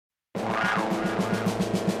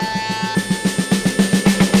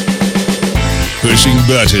pushing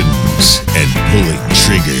buttons and pulling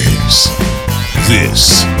triggers.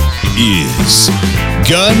 This is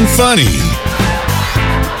Gun Funny.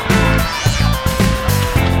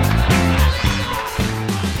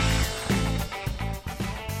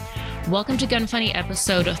 Welcome to Gun Funny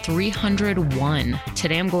episode 301.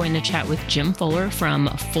 Today I'm going to chat with Jim Fuller from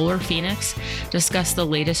Fuller Phoenix, discuss the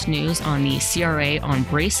latest news on the CRA on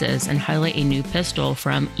braces, and highlight a new pistol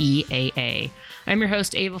from EAA. I'm your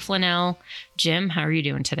host, Ava Flanell. Jim, how are you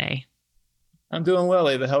doing today? I'm doing well,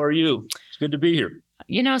 Ava. How are you? It's good to be here.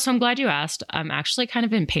 You know, so I'm glad you asked. I'm actually kind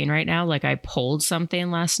of in pain right now. Like I pulled something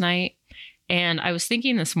last night, and I was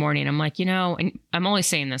thinking this morning, I'm like, and I'm only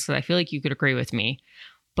saying this because I feel like you could agree with me.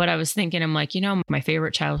 But I was thinking, I'm like, my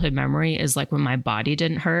favorite childhood memory is like when my body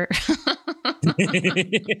didn't hurt.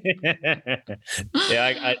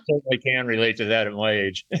 Yeah, I totally can relate to that at my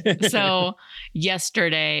age. So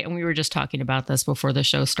yesterday, and we were just talking about this before the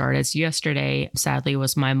show started. So yesterday, sadly,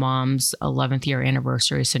 was my mom's 11th year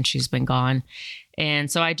anniversary since she's been gone. And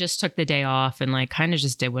so I just took the day off and like kind of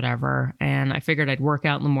just did whatever. And I figured I'd work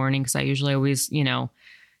out in the morning because I usually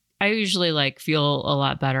like feel a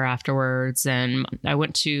lot better afterwards. And I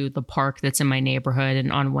went to the park that's in my neighborhood.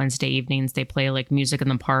 And on Wednesday evenings, they play like music in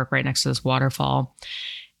the park right next to this waterfall.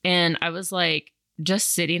 And I was like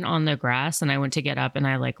just sitting on the grass, and I went to get up and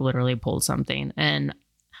I like literally pulled something. And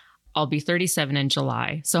I'll be 37 in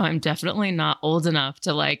July. So I'm definitely not old enough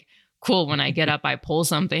to like, cool, when I get up, I pull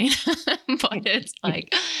something. But it's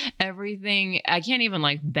like everything, I can't even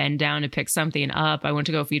like bend down to pick something up. I went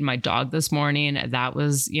to go feed my dog this morning. That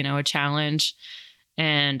was, a challenge.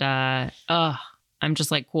 And I'm just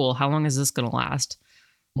like, cool, how long is this going to last?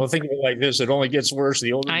 Well, think of it like this. It only gets worse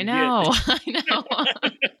the older you get. I know.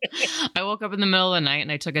 I woke up in the middle of the night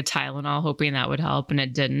and I took a Tylenol hoping that would help, and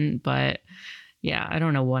it didn't. But yeah, I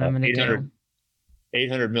don't know what I'm going to do.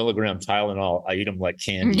 800 milligram Tylenol. I eat them like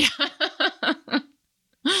candy.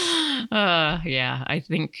 Yeah, I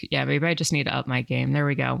think, maybe I just need to up my game. There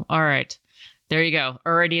we go. All right. There you go.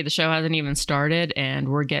 Already the show hasn't even started, and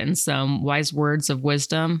we're getting some wise words of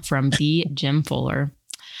wisdom from the Jim Fuller.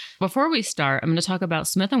 Before we start, I'm going to talk about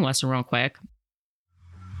Smith & Wesson real quick.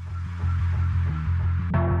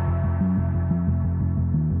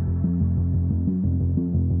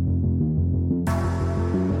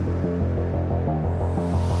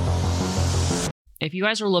 If you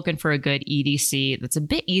guys are looking for a good EDC that's a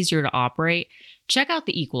bit easier to operate, check out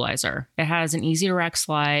the Equalizer. It has an easy to rack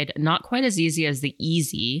slide, not quite as easy as the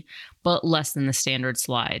Easy, but less than the standard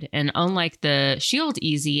slide. And unlike the Shield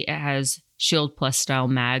Easy, it has Shield Plus style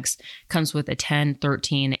mags, comes with a 10,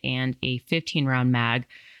 13, and a 15 round mag,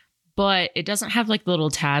 but it doesn't have like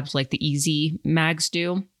little tabs like the Easy mags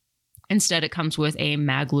do. Instead, it comes with a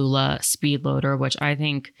Maglula speed loader, which I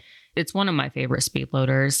think it's one of my favorite speed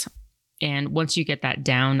loaders. And once you get that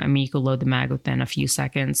down, you can load the mag within a few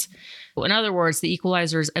seconds. In other words, the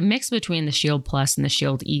Equalizer is a mix between the Shield Plus and the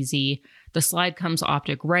Shield Easy. The slide comes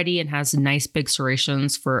optic ready and has nice big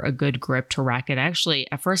serrations for a good grip to rack it.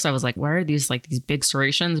 Actually, at first I was like, why are these like these big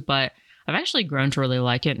serrations? But I've actually grown to really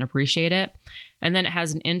like it and appreciate it. And then it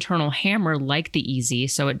has an internal hammer like the Easy,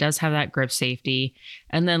 so it does have that grip safety.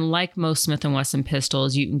 And then like most Smith & Wesson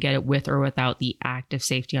pistols, you can get it with or without the active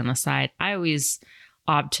safety on the side. I always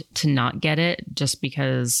opt to not get it just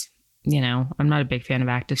because, I'm not a big fan of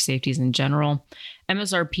active safeties in general.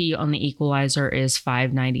 MSRP on the Equalizer is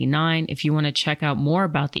 $5.99. If you want to check out more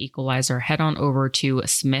about the Equalizer, head on over to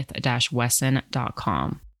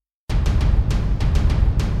smith-wesson.com.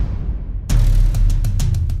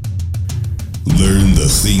 Learn the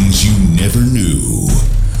things you never knew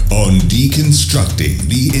on Deconstructing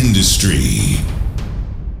the Industry.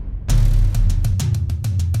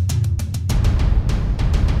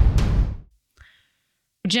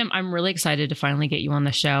 Jim, I'm really excited to finally get you on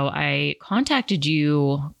the show. I contacted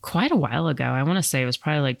you quite a while ago. I want to say it was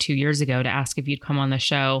probably like 2 years ago to ask if you'd come on the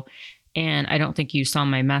show. And I don't think you saw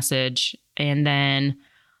my message. And then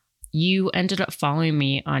you ended up following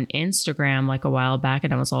me on Instagram like a while back,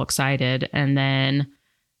 and I was all excited. And then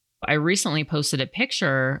I recently posted a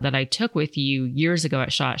picture that I took with you years ago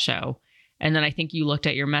at SHOT Show. And then I think you looked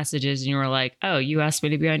at your messages and you were like, oh, you asked me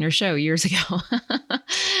to be on your show years ago.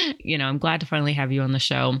 I'm glad to finally have you on the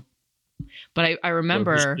show. But I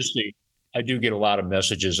remember... I do get a lot of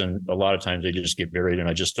messages, and a lot of times they just get buried and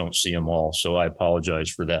I just don't see them all. So I apologize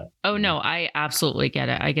for that. Oh, no, I absolutely get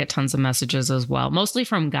it. I get tons of messages as well, mostly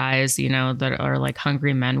from guys, that are like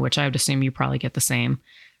hungry men, which I would assume you probably get the same.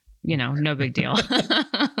 No big deal.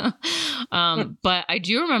 But I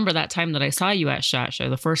do remember that time that I saw you at SHOT Show,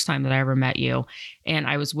 the first time that I ever met you. And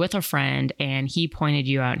I was with a friend and he pointed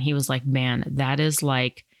you out and he was like, man, that is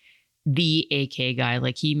like the AK guy.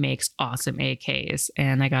 Like, he makes awesome AKs,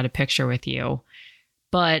 and I got a picture with you.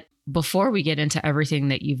 But before we get into everything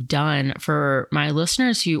that you've done, for my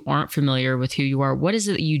listeners who aren't familiar with who you are, what is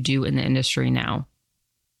it that you do in the industry now?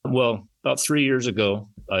 Well, about 3 years ago,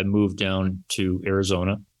 I moved down to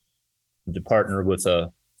Arizona to partner with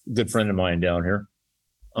a good friend of mine down here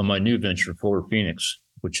on my new venture, Fuller Phoenix,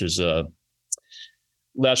 which is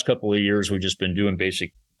last couple of years, we've just been doing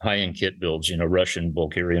basic high-end kit builds, Russian,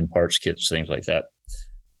 Bulgarian parts kits, things like that.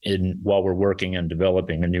 And while we're working on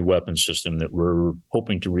developing a new weapon system that we're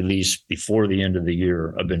hoping to release before the end of the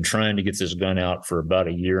year. I've been trying to get this gun out for about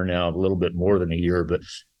a year now, a little bit more than a year, but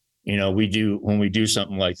when we do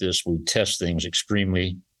something like this, we test things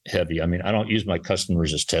extremely heavy. I mean, I don't use my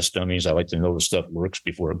customers as test dummies. I like to know the stuff works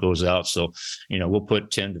before it goes out. So, we'll put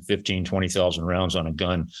 10 to 15, 20,000 rounds on a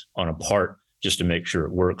gun, on a part, just to make sure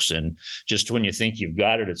it works. And just when you think you've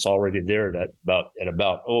got it, it's already there at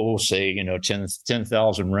about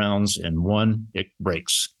 10,000 rounds and one, it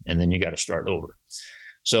breaks. And then you got to start over.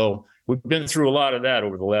 So we've been through a lot of that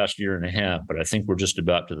over the last year and a half, but I think we're just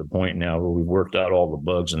about to the point now where we've worked out all the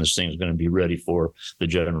bugs and this thing's going to be ready for the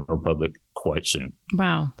general public quite soon.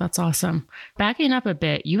 Wow, that's awesome. Backing up a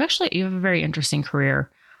bit, you have a very interesting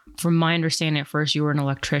career. From my understanding, at first you were an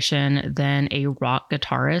electrician, then a rock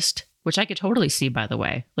guitarist, which I could totally see, by the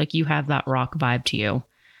way. Like, you have that rock vibe to you.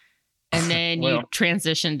 And then you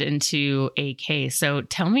transitioned into AK. So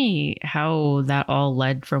tell me how that all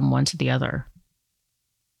led from one to the other.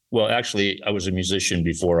 Well, actually, I was a musician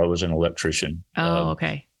before I was an electrician. Oh,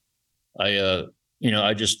 okay. I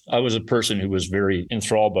was a person who was very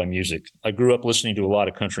enthralled by music. I grew up listening to a lot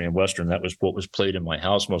of country and Western. That was what was played in my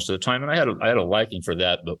house most of the time. And I had a liking for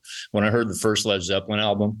that. But when I heard the first Led Zeppelin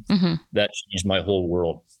album, that changed my whole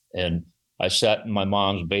world. And I sat in my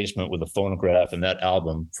mom's basement with a phonograph and that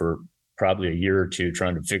album for probably a year or two,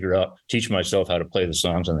 trying to teach myself how to play the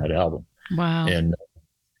songs on that album. Wow. And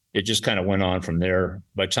it just kind of went on from there.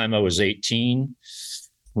 By the time I was 18,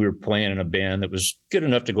 we were playing in a band that was good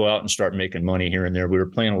enough to go out and start making money here and there. We were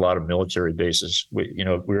playing a lot of military bases. We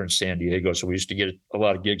were in San Diego, so we used to get a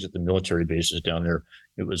lot of gigs at the military bases down there.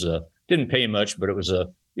 It was didn't pay much, but it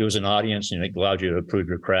was an audience, and it allowed you to prove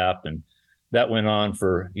your craft. And that went on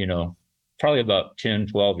for, probably about 10,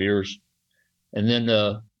 12 years. And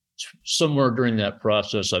then somewhere during that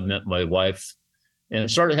process, I met my wife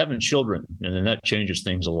and started having children. And then that changes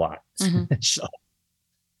things a lot. So,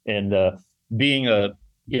 and being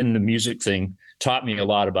in the music thing taught me a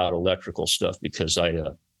lot about electrical stuff, because I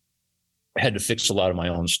had to fix a lot of my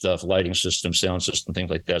own stuff, lighting system, sound system, things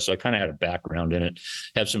like that. So I kind of had a background in it,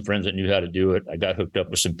 had some friends that knew how to do it. I got hooked up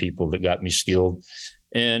with some people that got me skilled.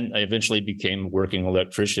 And I eventually became a working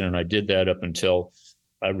electrician, and I did that up until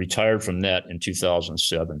I retired from that in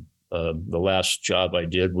 2007. The last job I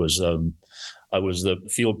did was I was the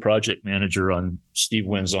field project manager on Steve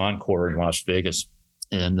Wynn's Encore in Las Vegas,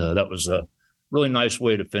 and that was a really nice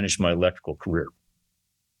way to finish my electrical career.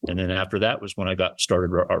 And then after that was when I got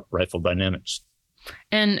started at Rifle Dynamics.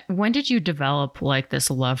 And when did you develop like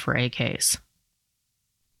this love for AKs?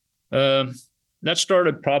 That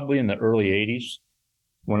started probably in the early 80s.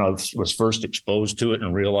 When I was first exposed to it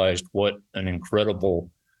and realized what an incredibly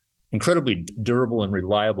durable and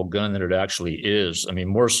reliable gun that it actually is. I mean,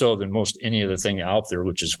 more so than most any other thing out there,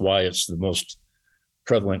 which is why it's the most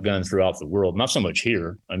prevalent gun throughout the world. Not so much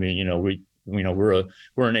here. I mean, we're an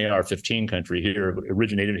AR-15 country here. It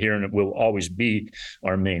originated here, and it will always be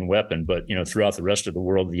our main weapon. But throughout the rest of the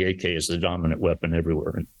world, the AK is the dominant weapon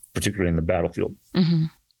everywhere, and particularly in the battlefield. Mm-hmm.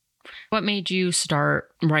 What made you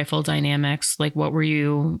start Rifle Dynamics? Like, what were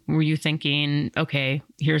you thinking? Okay,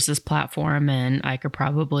 here's this platform, and I could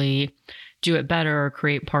probably do it better or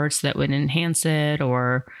create parts that would enhance it.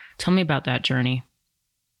 Or tell me about that journey.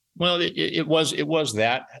 Well, it was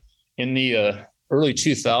that in the early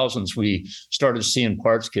 2000s, we started seeing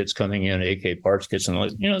parts kits coming in, AK parts kits, and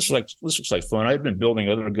this looks like fun. I'd been building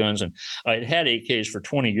other guns, and I had AKs for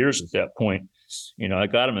 20 years at that point. I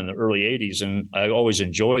got them in the early 80s, and I always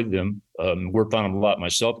enjoyed them, worked on them a lot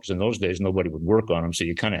myself, because in those days, nobody would work on them. So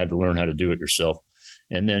you kind of had to learn how to do it yourself.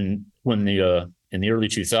 And then when in the early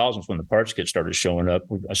 2000s, when the parts kit started showing up,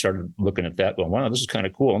 I started looking at that going, wow, this is kind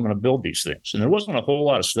of cool. I'm going to build these things. And there wasn't a whole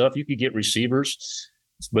lot of stuff. You could get receivers,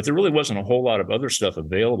 but there really wasn't a whole lot of other stuff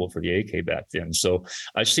available for the AK back then. So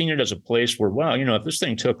I seen it as a place where, wow, if this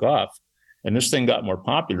thing took off and this thing got more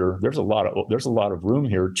popular, there's a lot of room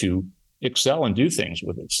here to excel and do things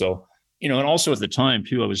with it. So, and also at the time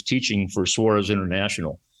too, I was teaching for Suarez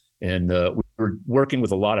International, and we were working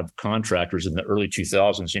with a lot of contractors in the early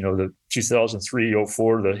 2000s, the 2003,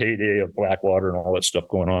 04, the heyday of Blackwater and all that stuff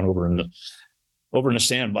going on over in over in the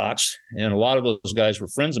sandbox. And a lot of those guys were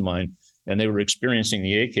friends of mine, and they were experiencing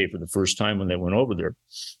the AK for the first time when they went over there.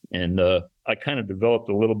 And I kind of developed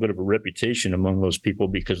a little bit of a reputation among those people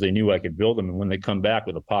because they knew I could build them. And when they come back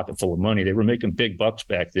with a pocket full of money, they were making big bucks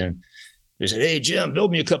back then. They said, "Hey, Jim,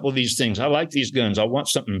 build me a couple of these things. I like these guns. I want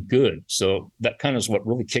something good." So that kind of is what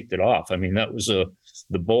really kicked it off. I mean, that was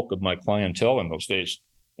the bulk of my clientele in those days.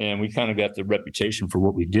 And we kind of got the reputation for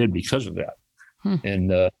what we did because of that.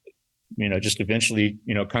 And, just eventually,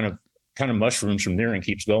 kind of mushrooms from there and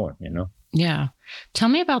keeps going, Yeah. Tell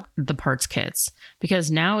me about the parts kits, because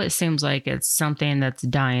now it seems like it's something that's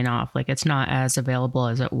dying off. Like it's not as available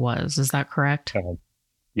as it was. Is that correct?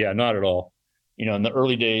 Yeah, not at all. In the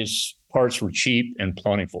early days, parts were cheap and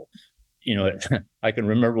plentiful. I can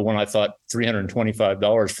remember when I thought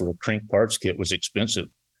 $325 for a crank parts kit was expensive.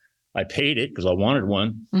 I paid it because I wanted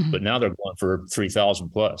one, but now they're going for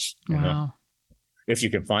 $3,000 plus. Wow. If you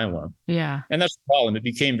can find one. Yeah. And that's the problem. It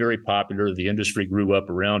became very popular. The industry grew up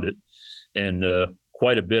around it, and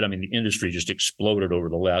quite a bit. I mean, the industry just exploded over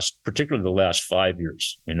particularly the last 5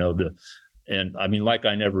 years, and I mean, like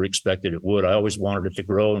I never expected it would. I always wanted it to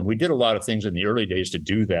grow. And we did a lot of things in the early days to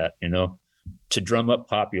do that, to drum up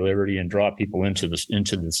popularity and draw people into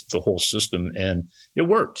the whole system. And it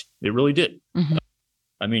worked. It really did.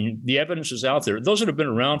 I mean, the evidence is out there. Those that have been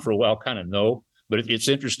around for a while kind of know, but it's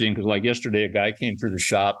interesting because like yesterday, a guy came through the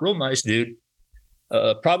shop, real nice dude,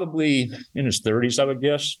 probably in his 30s, I would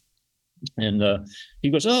guess. And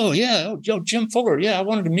he goes, "Oh, yeah. Oh, Jim Fuller. Yeah, I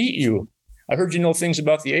wanted to meet you. I heard you know things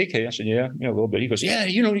about the AK." I said, "Yeah, a little bit." He goes, "Yeah,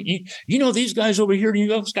 you know these guys over here, you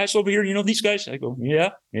know those guys over here, you know these guys?" I go,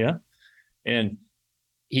 "Yeah." And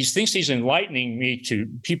he thinks he's enlightening me to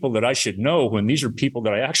people that I should know when these are people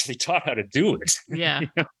that I actually taught how to do it. Yeah.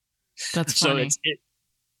 That's funny. So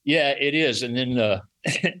it is. And then, well,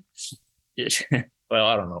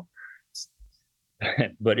 I don't know,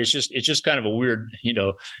 but it's just kind of a weird,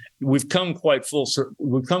 we've come quite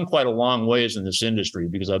a long ways in this industry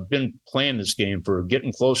because I've been playing this game for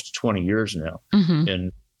getting close to 20 years now.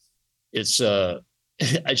 And it's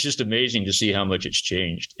just amazing to see how much it's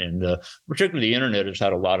changed. And particularly the internet has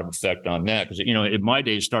had a lot of effect on that. Because, in my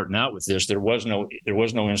days starting out with this, there was no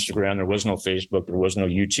Instagram, there was no Facebook, there was no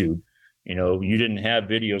YouTube. You didn't have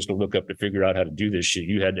videos to look up to figure out how to do this shit.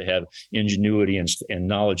 You had to have ingenuity and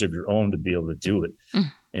knowledge of your own to be able to do it.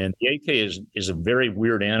 And the AK is a very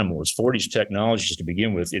weird animal. It's 40s technologies to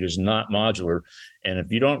begin with. It is not modular. And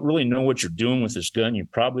if you don't really know what you're doing with this gun, you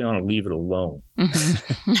probably want to leave it alone.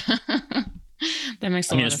 That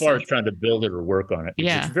makes a lot of sense. As far as trying to build it or work on it,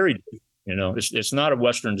 it's very, it's not a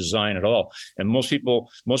Western design at all. And most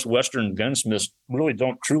Western gunsmiths really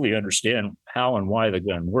don't truly understand how and why the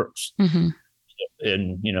gun works.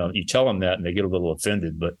 And, you tell them that and they get a little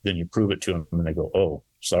offended, but then you prove it to them and they go, "Oh,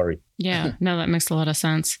 sorry." Yeah, no, that makes a lot of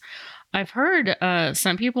sense. I've heard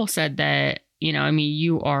some people said that,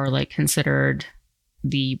 you are like considered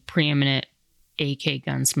the preeminent AK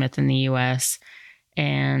gunsmith in the U.S.,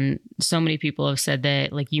 and so many people have said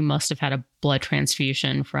that like you must have had a blood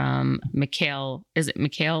transfusion from Mikhail. Is it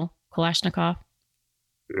Mikhail Kalashnikov?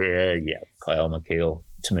 Yeah. Kyle, Mikhail,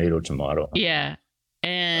 tomato. Yeah.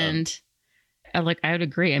 And I would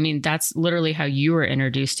agree. I mean, that's literally how you were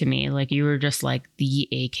introduced to me. Like you were just like the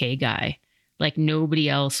AK guy. Like nobody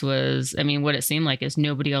else was. I mean, what it seemed like is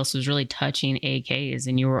nobody else was really touching AKs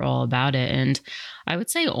and you were all about it. And I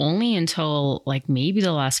would say only until like maybe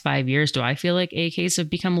the last 5 years do I feel like AKs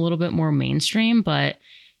have become a little bit more mainstream. But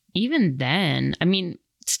even then, I mean,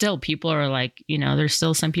 still people are like, there's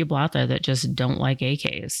still some people out there that just don't like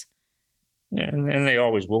AKs. Yeah, and they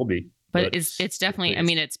always will be. But it's definitely, I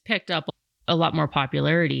mean, it's picked up a lot more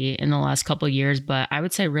popularity in the last couple of years, but I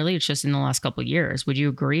would say really it's just in the last couple of years. Would you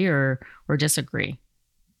agree or disagree?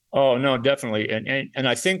 Oh, no, definitely. And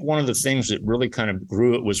I think one of the things that really kind of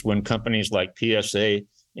grew it was when companies like PSA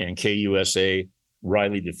and KUSA,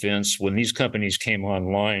 Riley Defense, when these companies came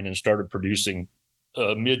online and started producing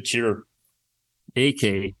mid-tier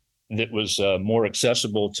AK that was more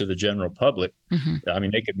accessible to the general public. I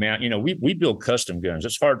mean, they could we build custom guns.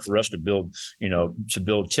 It's hard for us to build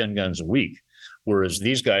 10 guns a week, whereas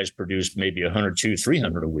these guys produce maybe 100, 200,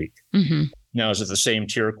 300 a week. Now, is it the same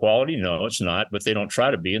tier quality? No, it's not, but they don't try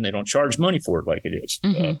to be, and they don't charge money for it like it is.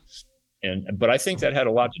 But I think that had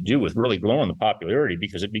a lot to do with really growing the popularity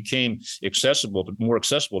because it became more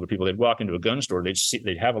accessible to people. They'd walk into a gun store,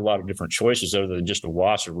 they'd have a lot of different choices other than just a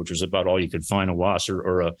Wasser, which was about all you could find, a Wasser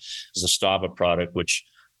or a Zastava product, which,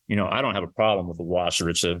 I don't have a problem with a Wasser.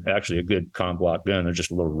 It's actually a good com block gun. They're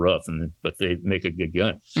just a little rough, but they make a good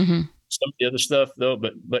gun. Some of the other stuff though,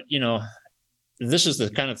 but this is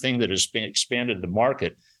the kind of thing that has expanded the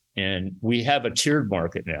market. And we have a tiered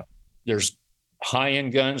market now. There's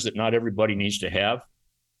high-end guns that not everybody needs to have.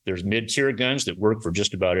 There's mid-tier guns that work for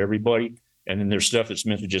just about everybody. And then there's stuff that's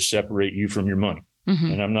meant to just separate you from your money. Mm-hmm.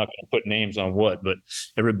 And I'm not going to put names on what, but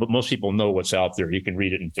most people know what's out there. You can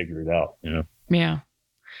read it and figure it out, you know? Yeah.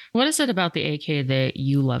 What is it about the AK that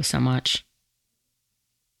you love so much?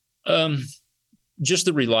 Just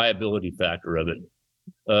the reliability factor of it.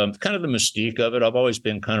 Kind of the mystique of it. I've always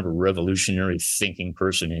been kind of a revolutionary thinking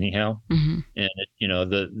person anyhow. Mm-hmm. And,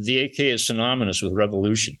 the AK is synonymous with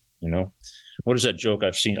revolution, you know? What is that joke?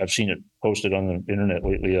 I've seen it posted on the internet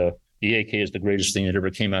lately. The AK is the greatest thing that ever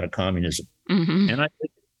came out of communism. Mm-hmm. And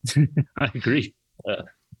I agree. I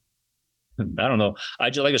don't know.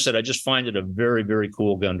 Like I said, I just find it a very, very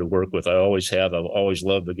cool gun to work with. I always have. I've always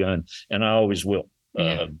loved the gun, and I always will.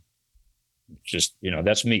 Yeah.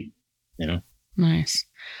 That's me, you know. Nice.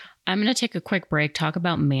 I'm going to take a quick break, talk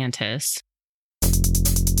about Mantis.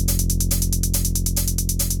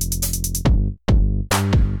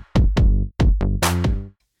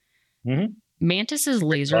 Mm-hmm. Mantis is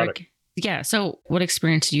laser. Yeah. So what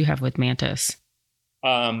experience do you have with Mantis?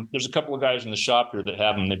 There's a couple of guys in the shop here that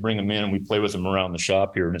have them. They bring them in and we play with them around the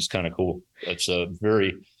shop here, and it's kind of cool. It's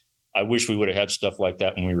I wish we would have had stuff like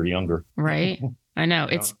that when we were younger. Right. I know.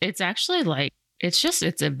 It's actually like, it's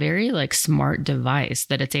a very like smart device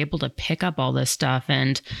that it's able to pick up all this stuff.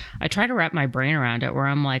 And I try to wrap my brain around it where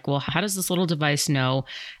I'm like, well, how does this little device know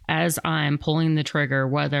as I'm pulling the trigger,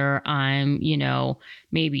 whether I'm,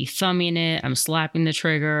 maybe thumbing it, I'm slapping the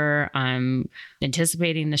trigger, I'm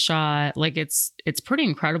anticipating the shot. Like it's pretty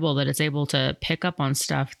incredible that it's able to pick up on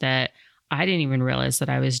stuff that I didn't even realize that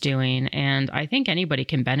I was doing. And I think anybody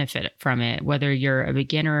can benefit from it, whether you're a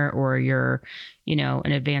beginner or you're,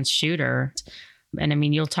 an advanced shooter. And I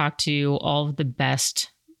mean, you'll talk to all of the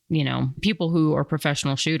best, people who are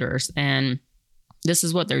professional shooters, and this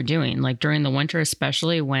is what they're doing. Like during the winter,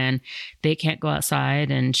 especially when they can't go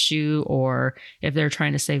outside and shoot, or if they're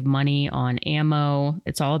trying to save money on ammo,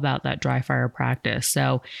 it's all about that dry fire practice.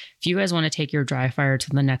 So if you guys want to take your dry fire to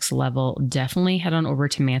the next level, definitely head on over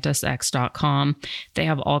to mantisx.com. They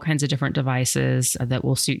have all kinds of different devices that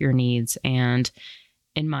will suit your needs. And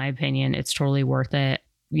in my opinion, it's totally worth it.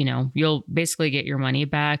 You'll basically get your money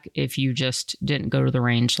back if you just didn't go to the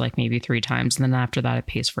range like maybe 3 times. And then after that, it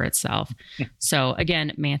pays for itself. So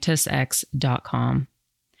again, mantisx.com.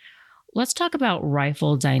 Let's talk about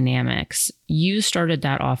Rifle Dynamics. You started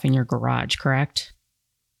that off in your garage, correct?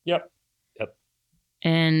 Yep.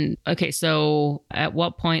 And okay, so at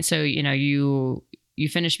what point, you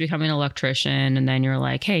finished becoming an electrician and then you're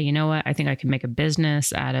like, hey, you know what? I think I can make a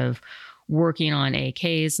business out of working on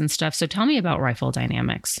AKs and stuff. So tell me about Rifle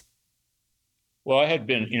Dynamics. Well, I had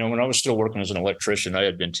been, when I was still working as an electrician, I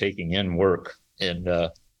had been taking in work, and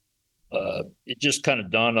it just kind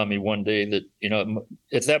of dawned on me one day that,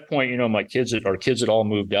 at that point, our kids had all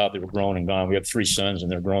moved out. They were grown and gone. We have 3 sons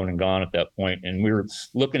and they're grown and gone at that point. And we were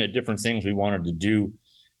looking at different things we wanted to do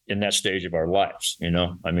in that stage of our lives.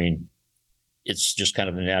 I mean, it's just kind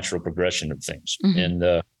of the natural progression of things. Mm-hmm.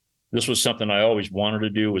 And, this was something I always wanted to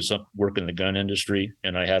do, was work in the gun industry.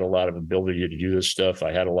 And I had a lot of ability to do this stuff.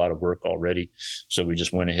 I had a lot of work already. So we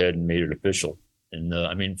just went ahead and made it official. And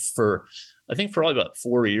I think for probably about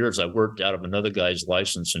 4 years, I worked out of another guy's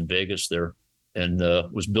license in Vegas there, and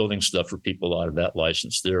was building stuff for people out of that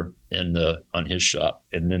license there and on his shop.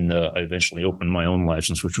 And then I eventually opened my own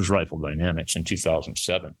license, which was Rifle Dynamics in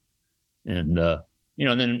 2007. And,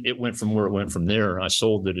 then it went from where it went from there. I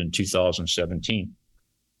sold it in 2017.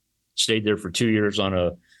 Stayed there for 2 years on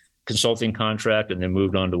a consulting contract, and then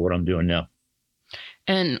moved on to what I'm doing now.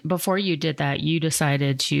 And before you did that, you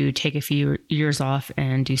decided to take a few years off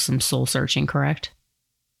and do some soul searching, correct?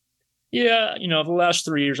 Yeah. The last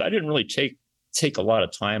 3 years, I didn't really take a lot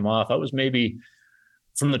of time off. I was maybe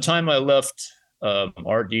from the time I left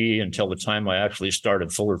RD until the time I actually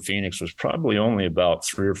started Fuller Phoenix was probably only about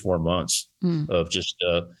 3 or 4 months of just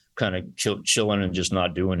kind of chilling and just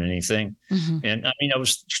not doing anything. Mm-hmm. And I mean, I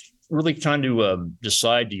was really trying to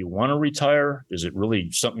decide, do you want to retire? Is it really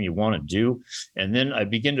something you want to do? And then I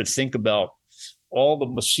began to think about all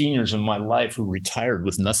the seniors in my life who retired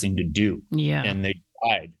with nothing to do. Yeah. And they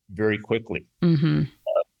died very quickly. Mm-hmm.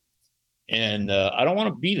 And I don't want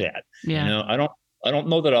to be that. Yeah. I don't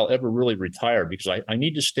know that I'll ever really retire, because I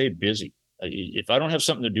need to stay busy. If I don't have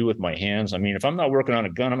something to do with my hands, I mean, if I'm not working on a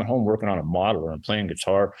gun, I'm at home working on a model, or I'm playing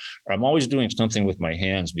guitar, or I'm always doing something with my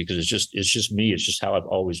hands, because it's just me. It's just how I've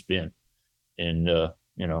always been. And,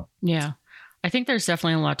 Yeah. I think there's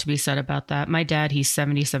definitely a lot to be said about that. My dad, he's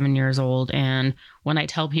 77 years old. And when I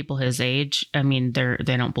tell people his age, I mean,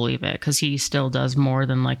 they don't believe it, because he still does more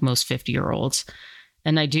than like most 50-year-olds.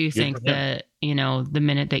 And I do think that, the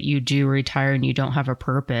minute that you do retire and you don't have a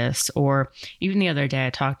purpose, or even the other day, I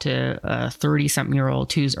talked to a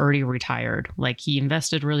 30-something-year-old who's already retired. Like, he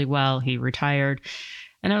invested really well, he retired.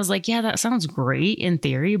 And I was like, yeah, that sounds great in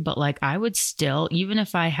theory, but like, I would still, even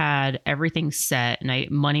if I had everything set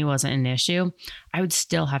and money wasn't an issue, I would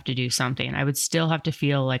still have to do something. I would still have to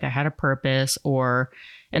feel like I had a purpose,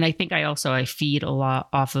 and I think I feed a lot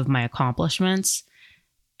off of my accomplishments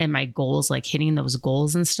and my goals, like hitting those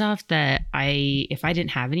goals and stuff, that if I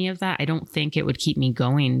didn't have any of that, I don't think it would keep me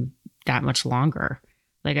going that much longer.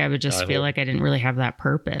 Like, I would just feel like I didn't really have that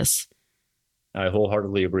purpose. I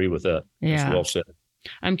wholeheartely agree with that. Yeah. That's well said.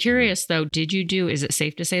 I'm curious though, is it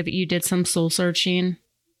safe to say that you did some soul searching?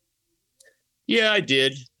 Yeah, I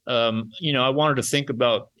did. I wanted to think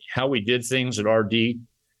about how we did things at RD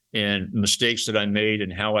and mistakes that I made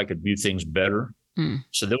and how I could do things better.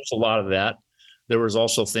 So there was a lot of that. There was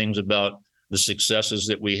also things about the successes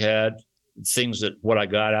that we had, things that what I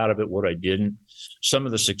got out of it, what I didn't. Some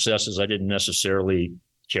of the successes I didn't necessarily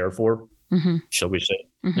care for, shall we say.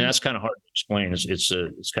 And that's kind of hard to explain.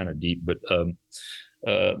 It's kind of deep, but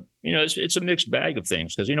it's a mixed bag of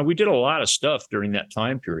things, because we did a lot of stuff during that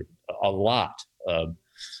time period, a lot.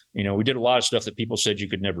 We did a lot of stuff that people said you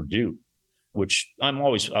could never do, which I'll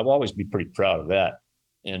always be pretty proud of that.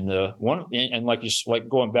 And like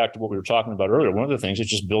going back to what we were talking about earlier, one of the things is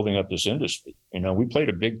just building up this industry. We played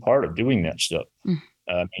a big part of doing that stuff.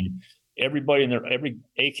 Everybody every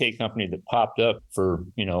AK company that popped up for,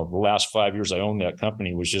 the last 5 years I owned that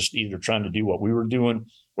company was just either trying to do what we were doing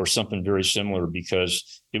or something very similar,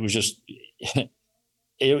 because it was just,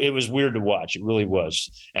 it was weird to watch. It really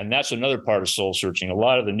was. And that's another part of soul searching. A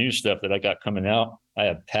lot of the new stuff that I got coming out, I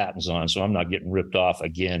have patents on, so I'm not getting ripped off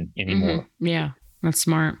again anymore. Yeah, that's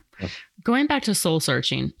smart. Yeah. Going back to soul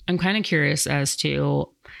searching, I'm kind of curious as to,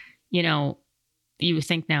 you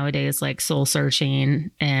think nowadays like soul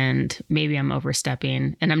searching, and maybe I'm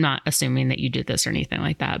overstepping, and I'm not assuming that you did this or anything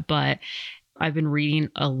like that, but I've been reading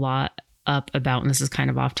a lot up about, and this is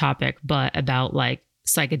kind of off topic, but about like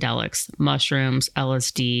psychedelics, mushrooms,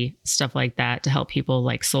 LSD, stuff like that, to help people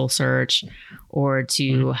like soul search, or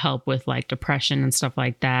to help with like depression and stuff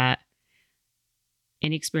like that.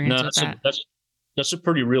 Any experience with that? That's a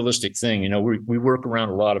pretty realistic thing. We work around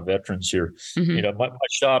a lot of veterans here. My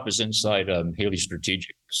shop is inside Haley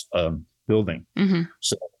Strategic's building.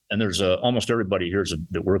 So, and there's almost everybody here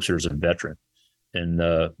that works here is a veteran. And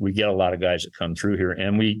we get a lot of guys that come through here,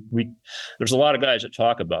 and we there's a lot of guys that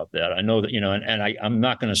talk about that. I know that, and I'm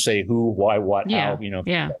not going to say who, why, what, how,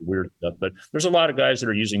 weird stuff, but there's a lot of guys that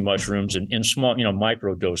are using mushrooms in small,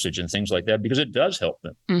 micro dosage and things like that, because it does help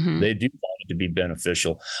them. They do find it to be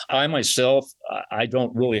beneficial. I myself, I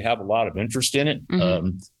don't really have a lot of interest in it.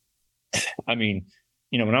 When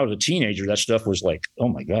I was a teenager, that stuff was like, oh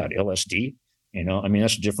my God, LSD.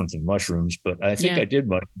 That's different than mushrooms, but I think I did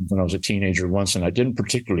mushrooms when I was a teenager once, and I didn't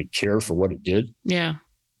particularly care for what it did. Yeah.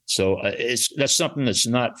 So that's something that's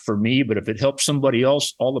not for me, but if it helps somebody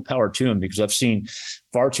else, all the power to them, because I've seen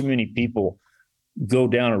far too many people go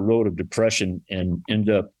down a road of depression and end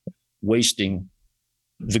up wasting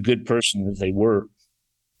the good person that they were,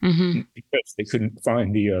 because they couldn't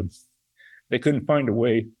find a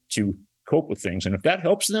way to cope with things. And if that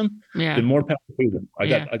helps them, then more power to them. I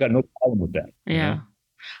got no problem with that. Yeah.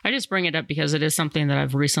 I just bring it up because it is something that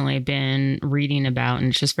I've recently been reading about,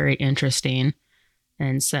 and it's just very interesting.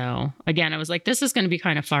 And so again, I was like, this is going to be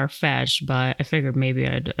kind of far-fetched, but I figured maybe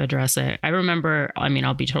I'd address it. I remember,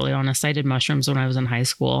 I'll be totally honest, I did mushrooms when I was in high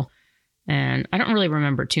school, and I don't really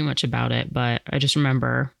remember too much about it, but I just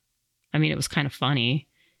remember, it was kind of funny.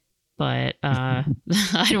 But I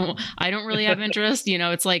don't really have interest,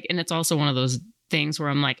 it's like, and it's also one of those things where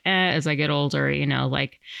I'm like, as I get older,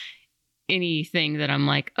 like anything that I'm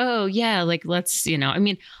like, oh yeah, like let's,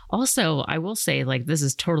 also I will say, like, this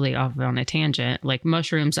is totally off on a tangent, like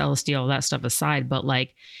mushrooms, LSD, all that stuff aside, but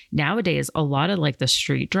like nowadays, a lot of like the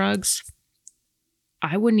street drugs,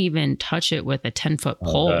 I wouldn't even touch it with a 10-foot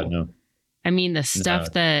pole. God, no. The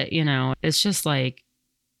stuff that, it's just like,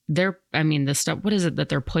 the stuff, what is it that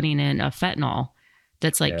they're putting in, fentanyl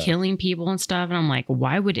that's like killing people and stuff. And I'm like,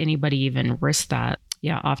 why would anybody even risk that?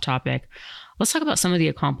 Yeah. Off topic. Let's talk about some of the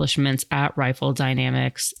accomplishments at Rifle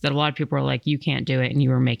Dynamics that a lot of people are like, you can't do it, and you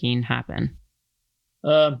were making happen.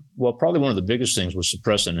 Well, probably one of the biggest things was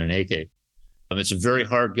suppressing an AK. It's a very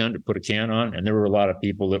hard gun to put a can on. And there were a lot of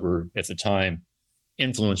people that were at the time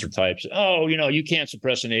influencer types. Oh, you can't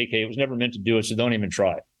suppress an AK. It was never meant to do it. So don't even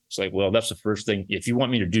try it. It's like, well, that's the first thing. If you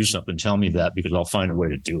want me to do something, tell me that, because I'll find a way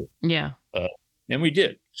to do it. Yeah. And we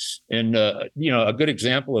did. And, a good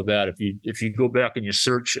example of that, if you go back and you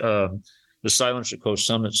search the Silence Co.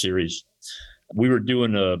 Summit series. We were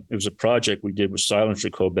doing it was a project we did with Silence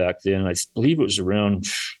Co. back then. I believe it was around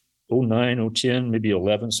 09, 010, maybe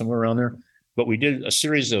 11, somewhere around there. But we did a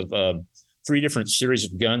series of 3 different series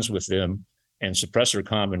of guns with them and suppressor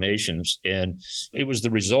combinations. And it was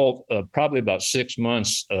the result of probably about 6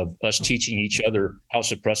 months of us teaching each other how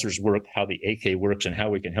suppressors work, how the AK works, and how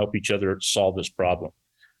we can help each other solve this problem.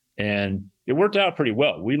 And it worked out pretty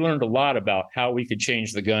well. We learned a lot about how we could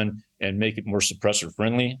change the gun and make it more suppressor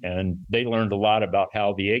friendly. And they learned a lot about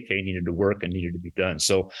how the AK needed to work and needed to be done.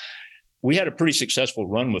 So we had a pretty successful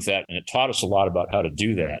run with that. And it taught us a lot about how to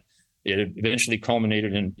do that. It eventually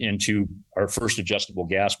culminated into our first adjustable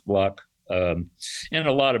gas block. And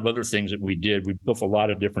a lot of other things that we did. We built a lot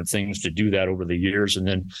of different things to do that over the years. And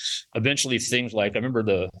then eventually things like, I remember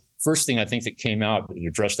the first thing I think that came out that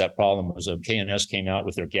addressed that problem was a K&S came out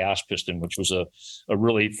with their gas piston, which was a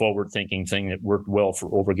really forward-thinking thing that worked well for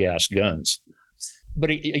overgas guns. But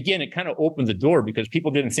again, it kind of opened the door because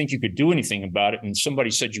people didn't think you could do anything about it. And somebody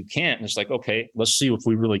said you can't. And it's like, okay, let's see if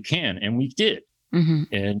we really can. And we did. Mm-hmm.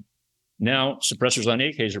 And now suppressors on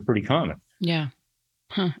AKs are pretty common. Yeah.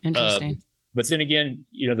 Huh, interesting. But then again,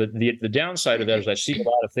 the downside of that is I see a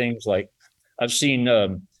lot of things like I've seen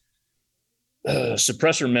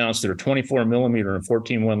suppressor mounts that are 24 millimeter and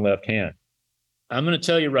 14-1 left hand. I'm going to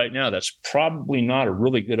tell you right now, that's probably not a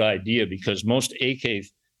really good idea because most AK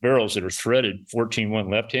barrels that are threaded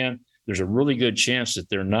 14-1 left hand, there's a really good chance that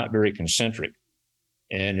they're not very concentric.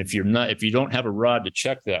 And if you don't have a rod to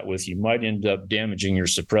check that with, you might end up damaging your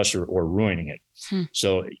suppressor or ruining it.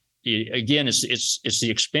 So again, it's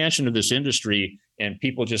the expansion of this industry and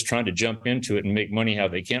people just trying to jump into it and make money how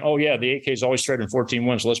they can. Oh yeah, the AK is always threaded in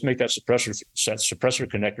 14-1, so let's make that suppressor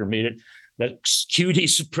connector made it. That QD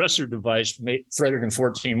suppressor device threaded in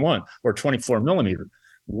 14-1 or 24 millimeter.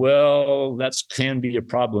 Well, that can be a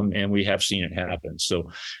problem, and we have seen it happen.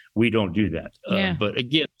 So we don't do that. Yeah. But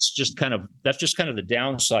again, that's just kind of the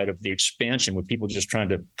downside of the expansion with people just trying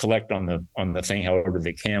to collect on the thing however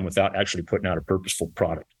they can without actually putting out a purposeful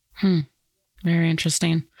product. Very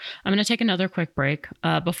interesting. I'm going to take another quick break.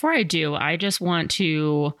 Before I do, I just want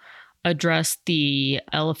to address the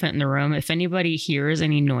elephant in the room. If anybody hears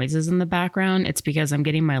any noises in the background, it's because I'm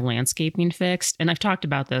getting my landscaping fixed. And I've talked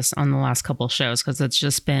about this on the last couple of shows because it's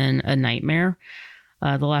just been a nightmare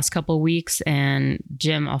the last couple of weeks. And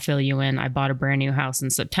Jim, I'll fill you in. I bought a brand new house in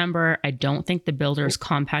September. I don't think the builders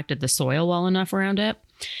compacted the soil well enough around it.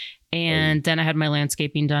 And then I had my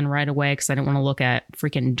landscaping done right away because I didn't want to look at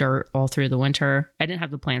freaking dirt all through the winter. I didn't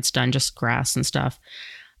have the plants done, just grass and stuff.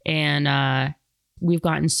 And we've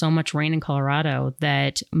gotten so much rain in Colorado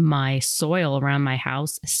that my soil around my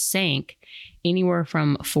house sank anywhere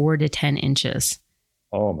from 4 to 10 inches.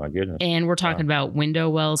 Oh, my goodness. And we're talking about window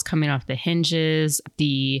wells coming off the hinges,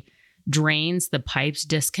 the drains, the pipes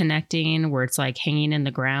disconnecting where it's like hanging in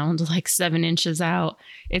the ground like 7 inches out.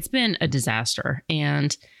 It's been a disaster.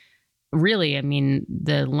 And really, I mean,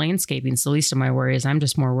 the landscaping's the least of my worries. I'm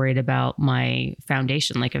just more worried about my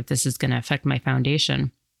foundation, like if this is going to affect my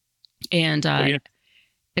foundation. And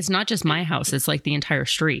it's not just my house, it's like the entire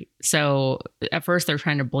street. So at first they're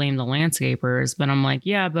trying to blame the landscapers, but I'm like,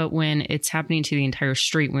 yeah, but when it's happening to the entire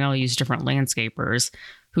street, we all use different landscapers.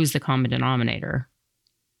 Who's the common denominator?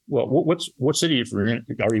 Well, what city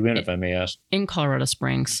are you in, if I may ask? In Colorado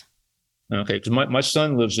Springs. Okay, because my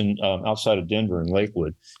son lives in outside of Denver in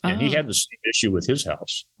Lakewood, and he had the same issue with his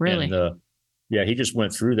house. Really? And, yeah, he just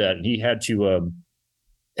went through that, and he had to,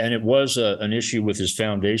 and it was an issue with his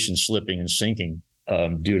foundation slipping and sinking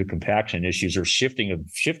due to compaction issues or shifting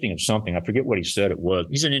of something. I forget what he said it was.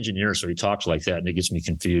 He's an engineer, so he talks like that, and it gets me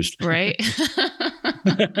confused. Right.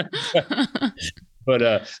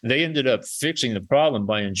 But they ended up fixing the problem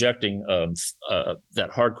by injecting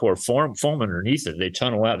that hardcore foam underneath it. They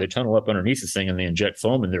tunnel up underneath the thing, and they inject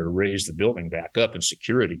foam in there to raise the building back up and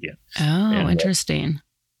secure it again. Oh, interesting.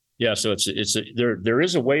 Yeah, so there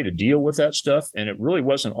is a way to deal with that stuff, and it really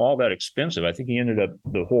wasn't all that expensive. I think he ended up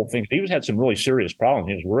the whole thing. He had some really serious problems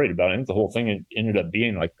he was worried about. I think the whole thing ended up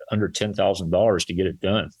being like under $10,000 to get it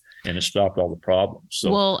done. And it stopped all the problems.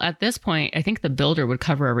 So, well, at this point, I think the builder would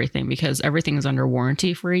cover everything because everything is under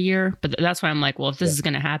warranty for a year. But that's why I'm like, well, if this is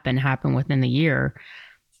going to happen within the year.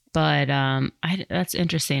 But that's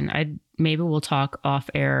interesting. Maybe we'll talk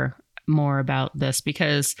off air more about this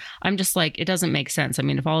because I'm just like, it doesn't make sense. I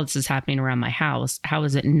mean, if all this is happening around my house, how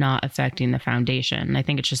is it not affecting the foundation? And I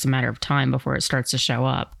think it's just a matter of time before it starts to show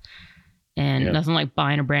up. And nothing like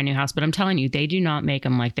buying a brand new house. But I'm telling you, they do not make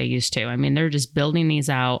them like they used to. I mean, they're just building these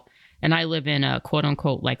out. And I live in a quote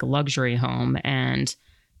unquote like luxury home. And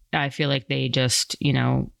I feel like they just,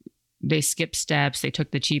 they skipped steps. They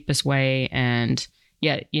took the cheapest way. And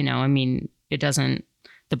yeah, I mean,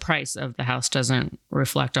 the price of the house doesn't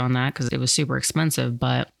reflect on that because it was super expensive.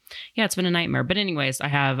 But yeah, it's been a nightmare. But anyways, I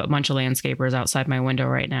have a bunch of landscapers outside my window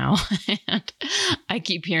right now and I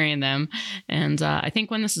keep hearing them. And I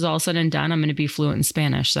think when this is all said and done, I'm going to be fluent in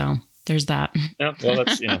Spanish. So there's that. Yeah, well,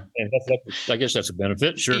 that's, and I guess that's a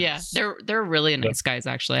benefit. Sure. Yeah, they're really nice guys,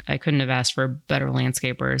 actually. I couldn't have asked for better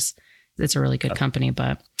landscapers. It's a really good company.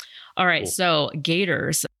 But all right, cool. So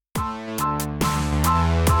Gators.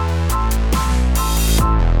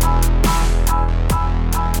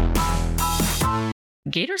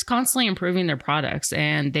 Gator's constantly improving their products,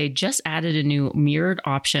 and they just added a new mirrored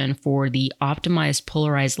option for the optimized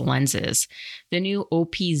polarized lenses. The new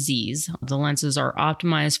OPZs, the lenses are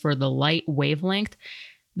optimized for the light wavelength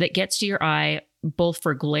that gets to your eye, both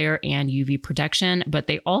for glare and UV protection, but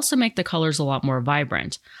they also make the colors a lot more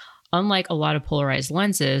vibrant. Unlike a lot of polarized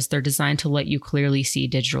lenses, they're designed to let you clearly see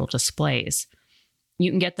digital displays.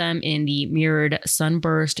 You can get them in the mirrored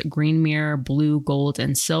sunburst, green mirror, blue, gold,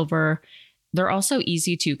 and silver. They're also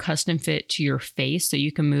easy to custom fit to your face, so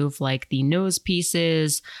you can move like the nose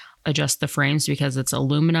pieces, adjust the frames because it's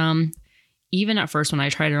aluminum. Even at first when I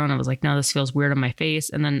tried it on, I was like, no, this feels weird on my face.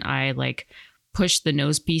 And then I like pushed the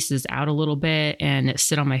nose pieces out a little bit and it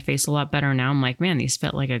sit on my face a lot better. Now I'm like, man, these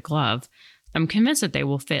fit like a glove. I'm convinced that they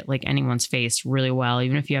will fit like anyone's face really well,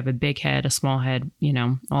 even if you have a big head, a small head,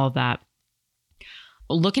 all of that.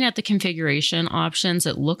 Looking at the configuration options,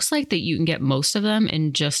 it looks like that you can get most of them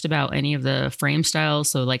in just about any of the frame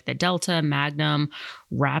styles. So like the Delta, Magnum,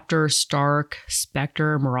 Raptor, Stark,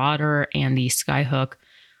 Spectre, Marauder, and the Skyhook.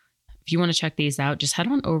 If you want to check these out, just head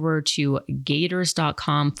on over to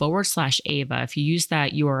gators.com/Ava. If you use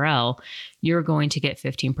that URL, you're going to get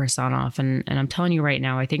 15% off. And I'm telling you right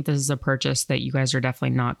now, I think this is a purchase that you guys are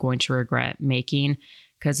definitely not going to regret making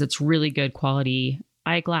because it's really good quality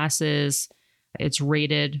eyeglasses. It's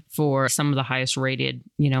rated for some of the highest rated,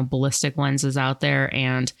 ballistic lenses out there.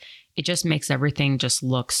 And it just makes everything just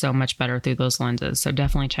look so much better through those lenses. So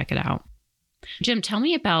definitely check it out. Jim, tell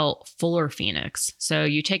me about Fuller Phoenix. So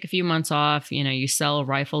you take a few months off, you sell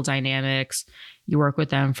Rifle Dynamics, you work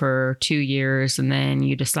with them for 2 years, and then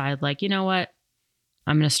you decide like, you know what,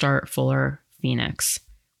 I'm going to start Fuller Phoenix.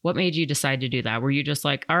 What made you decide to do that? Were you just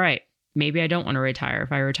like, all right, maybe I don't want to retire.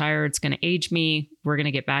 If I retire, it's going to age me. We're going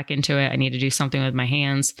to get back into it. I need to do something with my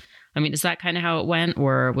hands. I mean, is that kind of how it went,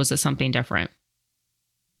 or was it something different?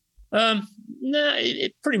 No,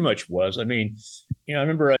 it pretty much was. I mean, I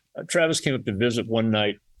remember Travis came up to visit one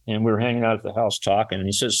night and we were hanging out at the house talking, and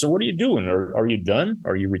he says, so what are you doing? Are you done?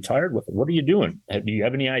 Are you retired? What are you doing? Do you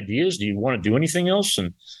have any ideas? Do you want to do anything else?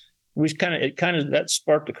 And that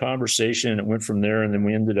sparked a conversation, and it went from there. And then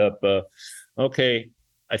we ended up, okay,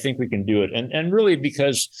 I think we can do it. And really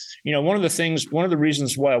because, one of the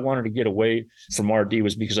reasons why I wanted to get away from RD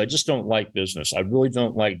was because I just don't like business. I really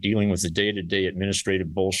don't like dealing with the day-to-day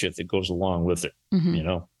administrative bullshit that goes along with it.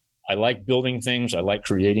 Mm-hmm. I like building things. I like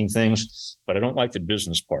creating things, but I don't like the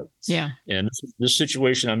business part. Yeah. And this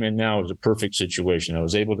situation I'm in now is a perfect situation. I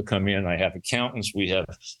was able to come in. I have accountants. We have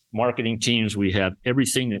marketing teams. We have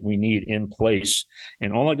everything that we need in place.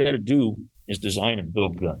 And all I got to do is design and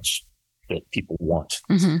build guns that people want.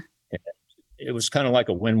 Mm-hmm. It was kind of like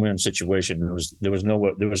a win-win situation. There was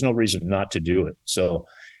no reason not to do it. So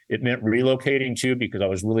it meant relocating too, because I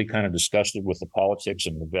was really kind of disgusted with the politics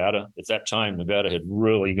in Nevada. At that time, Nevada had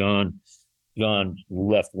really gone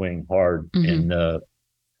left wing hard, mm-hmm. and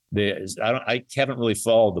I haven't really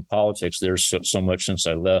followed the politics there so much since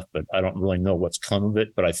I left, but I don't really know what's come of it.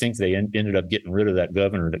 But I think they ended up getting rid of that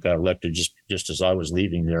governor that got elected just as I was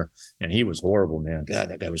leaving there, and he was horrible, man. God,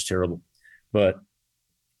 that guy was terrible. But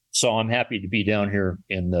so I'm happy to be down here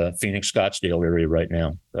in the Phoenix Scottsdale area right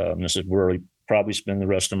now. This is where I probably spend the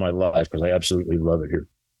rest of my life because I absolutely love it here.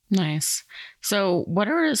 Nice. So what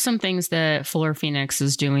are some things that Fuller Phoenix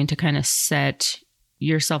is doing to kind of set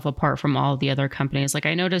yourself apart from all the other companies? Like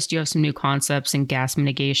I noticed you have some new concepts in gas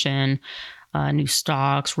mitigation, new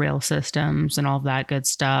stocks, rail systems, and all of that good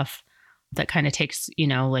stuff that kind of takes,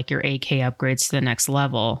 like your AK upgrades to the next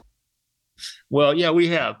level. Well, yeah, we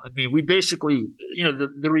have. I mean, we basically,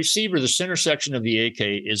 the receiver, the center section of the AK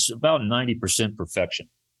is about 90% perfection.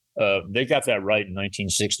 They got that right in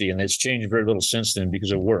 1960, and it's changed very little since then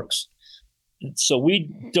because it works. So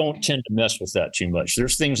we don't tend to mess with that too much.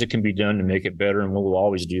 There's things that can be done to make it better, and we'll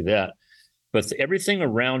always do that. But everything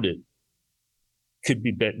around it could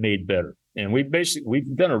be made better. And we've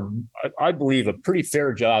done I believe, a pretty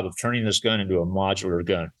fair job of turning this gun into a modular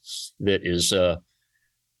gun that is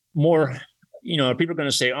more people are going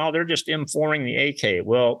to say, oh, they're just M4ing the AK.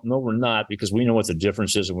 Well, no, we're not, because we know what the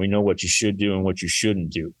difference is and we know what you should do and what you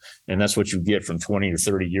shouldn't do. And that's what you get from 20 or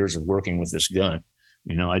 30 years of working with this gun.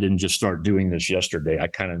 I didn't just start doing this yesterday. I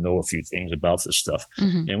kind of know a few things about this stuff.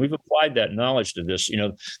 Mm-hmm. And we've applied that knowledge to this.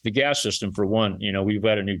 The gas system, for one, we've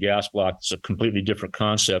got a new gas block. It's a completely different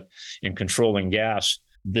concept in controlling gas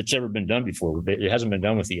that's ever been done before. It hasn't been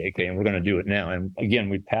done with the AK, and we're going to do it now. And again,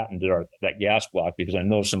 we patented that gas block because I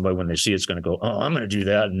know somebody, when they see it's going to go, oh, I'm going to do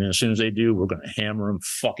that. And then as soon as they do, we're going to hammer them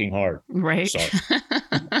fucking hard. Right. So,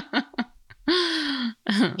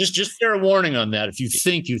 just fair warning on that. If you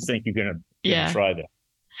think you're going to try that.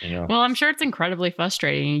 Well, I'm sure it's incredibly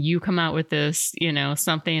frustrating. You come out with this,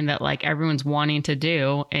 something that like everyone's wanting to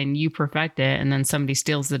do and you perfect it, and then somebody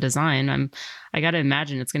steals the design. I got to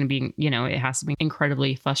imagine it's going to be, it has to be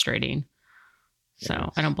incredibly frustrating.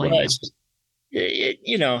 So I don't blame you.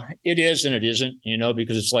 It is and it isn't,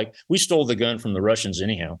 because it's like we stole the gun from the Russians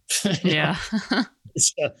anyhow. Yeah.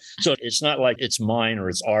 So it's not like it's mine or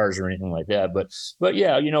it's ours or anything like that. But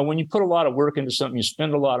yeah, when you put a lot of work into something, you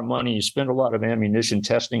spend a lot of money, you spend a lot of ammunition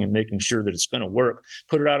testing and making sure that it's going to work,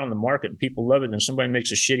 put it out on the market and people love it. And somebody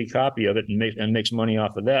makes a shitty copy of it and makes money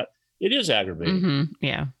off of that. It is aggravating. Mm-hmm.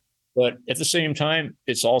 Yeah. But at the same time,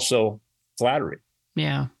 it's also flattery.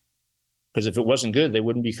 Yeah. Because if it wasn't good, they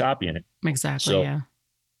wouldn't be copying it. Exactly. So, yeah.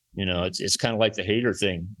 It's kind of like the hater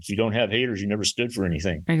thing. If you don't have haters, you never stood for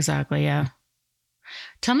anything. Exactly. Yeah.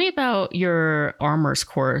 Tell me about your armors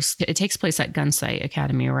course. It takes place at Gunsight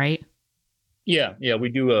Academy, right? Yeah. We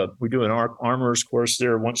do an armors course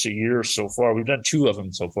there once a year so far. We've done 2 of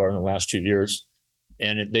them so far in the last 2 years.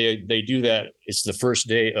 And they do that. It's the first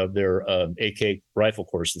day of their AK rifle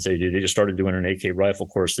course that they do. They just started doing an AK rifle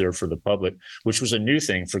course there for the public, which was a new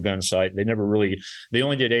thing for Gunsight. They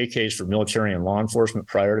only did AKs for military and law enforcement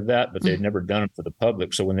prior to that, but they'd never done it for the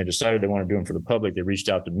public. So when they decided they wanted to do them for the public, they reached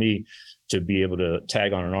out to me to be able to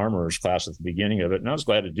tag on an armorer's class at the beginning of it. And I was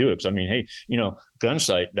glad to do it because, hey,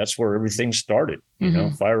 Gunsight, that's where everything started.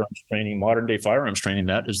 Firearms training, modern day firearms training,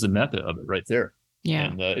 that is the mecca of it right there. Yeah.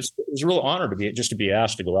 And it was a real honor to be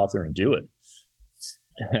asked to go out there and do it.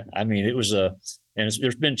 It was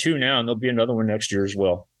there's been 2 now, and there'll be another one next year as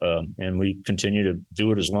well. And we continue to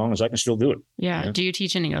do it as long as I can still do it. Yeah. Do you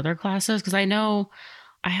teach any other classes? Because I know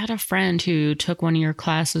I had a friend who took one of your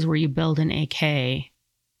classes where you build an AK.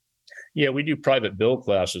 Yeah, we do private build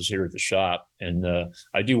classes here at the shop, and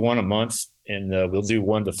I do one a month, and we'll do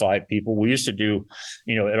 1 to 5 people. We used to do,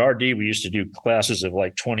 at RD, we used to do classes of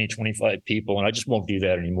like 20, 25 people, and I just won't do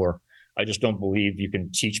that anymore. I just don't believe you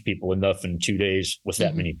can teach people enough in 2 days with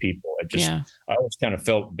that many people. I always kind of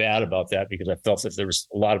felt bad about that because I felt that there was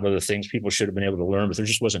a lot of other things people should have been able to learn, but there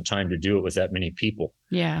just wasn't time to do it with that many people.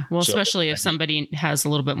 Yeah. Well, especially if somebody has a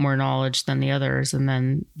little bit more knowledge than the others, and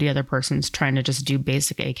then the other person's trying to just do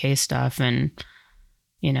basic AK stuff, and,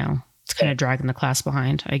 it's kind of dragging the class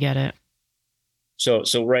behind. I get it. So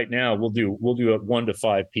right now we'll do 1 to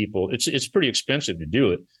 5 people. It's pretty expensive to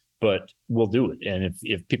do it, but we'll do it. And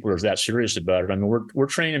if people are that serious about it, we're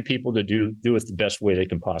training people to do it the best way they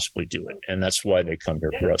can possibly do it. And that's why they come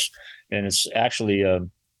here for us. And it's actually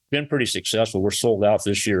been pretty successful. We're sold out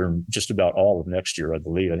this year and just about all of next year, I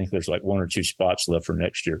believe. I think there's like 1 or 2 spots left for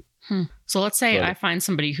next year. So let's say I find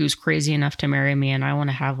somebody who's crazy enough to marry me, and I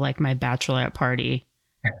want to have like my bachelorette party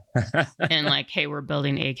and like, hey, we're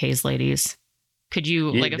building AKs, ladies. Could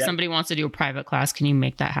you, if somebody wants to do a private class, can you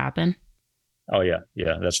make that happen? Oh, yeah.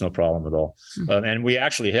 Yeah, that's no problem at all. And we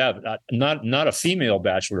actually have not a female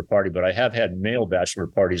bachelor party, but I have had male bachelor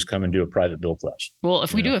parties come and do a private build class. Well,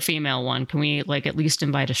 if we do a female one, can we at least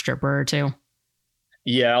invite a stripper or 2?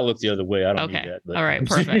 Yeah, I'll look the other way. I don't need that. But all right,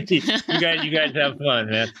 perfect. you guys have fun,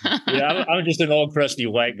 man. Yeah, I'm just an old crusty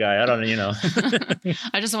white guy. I don't know.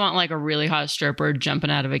 I just want like a really hot stripper jumping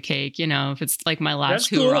out of a cake. If it's like my last That's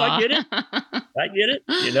cool. hoorah. I get it. I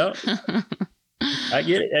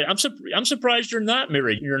get it. I'm surprised you're not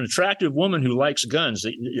married. You're an attractive woman who likes guns.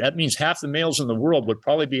 That means half the males in the world would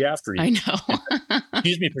probably be after you. I know.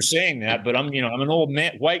 Excuse me for saying that, but I'm an old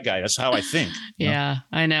man, white guy. That's how I think. Yeah,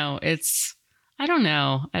 I know. I don't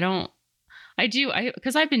know.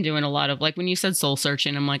 Because I've been doing a lot of, like, when you said soul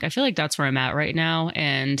searching, I'm like, I feel like that's where I'm at right now.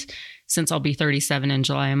 And since I'll be 37 in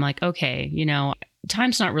July, I'm like, okay,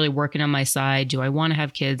 time's not really working on my side. Do I want to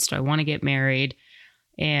have kids? Do I want to get married?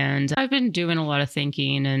 And I've been doing a lot of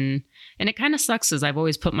thinking, and it kind of sucks as I've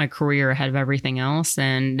always put my career ahead of everything else.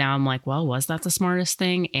 And now I'm like, well, was that the smartest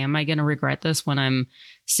thing? Am I going to regret this when I'm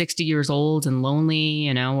 60 years old and lonely,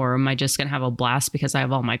 or am I just going to have a blast because I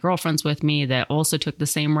have all my girlfriends with me that also took the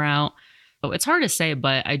same route? But it's hard to say,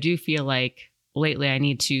 but I do feel like lately I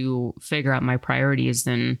need to figure out my priorities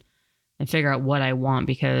and and figure out what I want,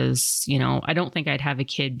 because, I don't think I'd have a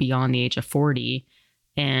kid beyond the age of 40.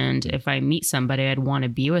 And if I meet somebody, I'd want to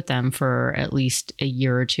be with them for at least a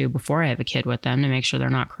year or two before I have a kid with them to make sure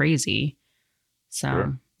they're not crazy. So,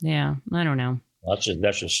 Sure. Yeah, I don't know.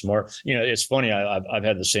 That's just smart. It's funny. I've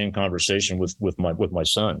had the same conversation with my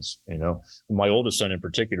sons. My oldest son in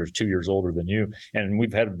particular is 2 years older than you, and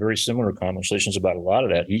we've had very similar conversations about a lot of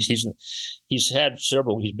that. He's had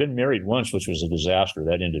several. He's been married once, which was a disaster.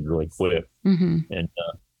 That ended really quick. Mm-hmm. And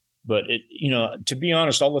but to be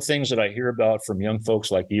honest, all the things that I hear about from young folks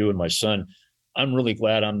like you and my son, I'm really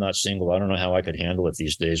glad I'm not single. I don't know how I could handle it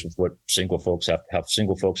these days with what single folks have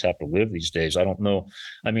to live these days. I don't know.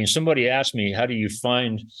 I mean, somebody asked me, how do you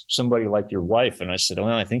find somebody like your wife? And I said, well,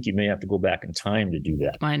 I think you may have to go back in time to do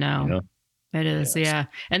that. I know. It is. Yeah.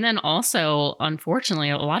 And then also,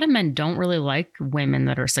 unfortunately, a lot of men don't really like women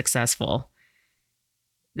that are successful.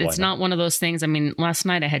 It's not one of those things. I mean, last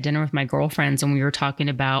night I had dinner with my girlfriends and we were talking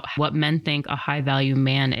about what men think a high value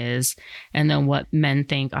man is and then what men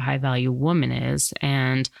think a high value woman is.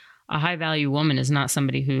 And a high value woman is not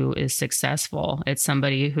somebody who is successful. It's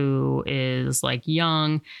somebody who is like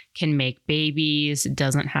young, can make babies,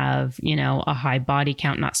 doesn't have, a high body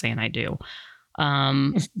count. Not saying I do.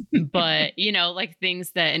 But like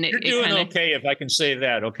things that, and you're doing okay if I can say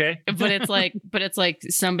that, okay? but it's like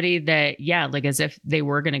somebody that, like as if they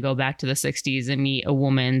were going to go back to the 60s and meet a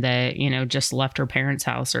woman that, just left her parents'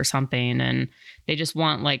 house or something, and they just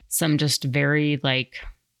want like some just very like,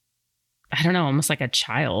 I don't know, almost like a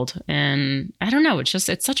child. And I don't know, it's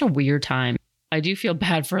such a weird time. I do feel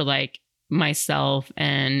bad for like myself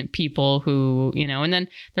and people who, and then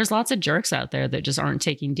there's lots of jerks out there that just aren't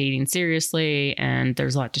taking dating seriously, and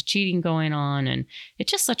there's lots of cheating going on, and it's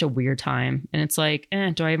just such a weird time. And it's like,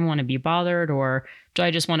 do I even want to be bothered, or do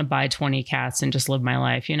I just want to buy 20 cats and just live my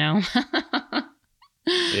life, Yeah,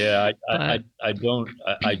 I don't.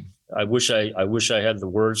 I wish I had the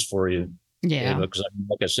words for you. Yeah, because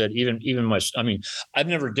like I said, even I've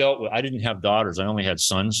never dealt with. I didn't have daughters. I only had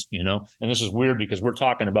sons. And this is weird because we're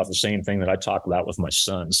talking about the same thing that I talk about with my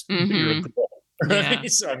sons. Mm-hmm. You're a girl, right? Yeah.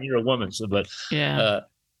 So, you're a woman. So, but yeah.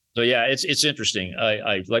 So yeah, it's interesting.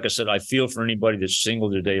 I like I said, I feel for anybody that's single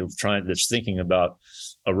today, that's thinking about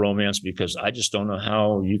a romance, because I just don't know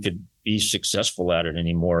how you could be successful at it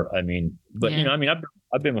anymore. I mean, but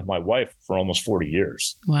I've been with my wife for almost 40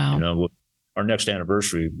 years. Wow. Our next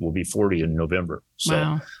anniversary will be 40 in November. So,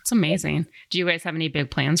 wow, it's amazing. Do you guys have any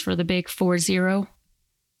big plans for the big 40?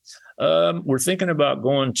 We're thinking about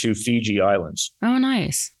going to Fiji Islands. Oh,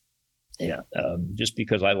 nice. Yeah, just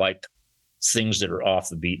because I like things that are off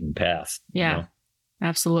the beaten path. Yeah,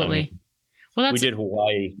 absolutely. Well, we did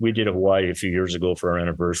Hawaii. We did Hawaii a few years ago for our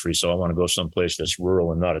anniversary, so I want to go someplace that's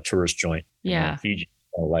rural and not a tourist joint. Yeah, Fiji,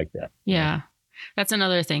 I like that. Yeah. That's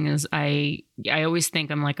another thing is I always think,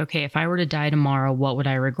 I'm like, okay, if I were to die tomorrow, what would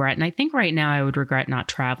I regret? And I think right now I would regret not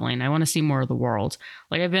traveling. I want to see more of the world.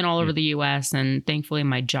 Like I've been all over the US, and thankfully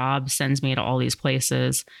my job sends me to all these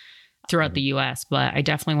places throughout the US, but I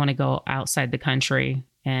definitely want to go outside the country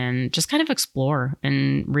and just kind of explore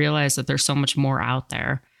and realize that there's so much more out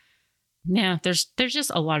there. Yeah, there's just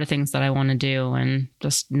a lot of things that I want to do, and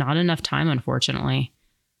just not enough time, unfortunately.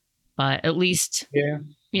 But at least,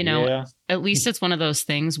 at least it's one of those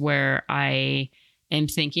things where I am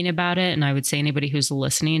thinking about it. And I would say anybody who's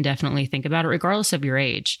listening, definitely think about it, regardless of your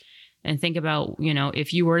age. And think about,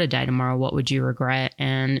 if you were to die tomorrow, what would you regret?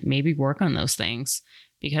 And maybe work on those things,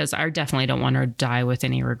 because I definitely don't want to die with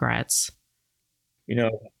any regrets.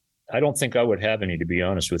 I don't think I would have any, to be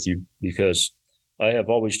honest with you, because I have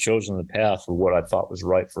always chosen the path for what I thought was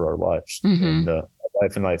right for our lives. Mm-hmm. And my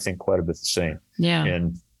wife and I think quite a bit the same. Yeah.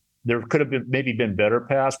 And there could have been better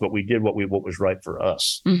paths, but we did what was right for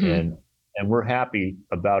us. Mm-hmm. And we're happy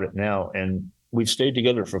about it now. And we've stayed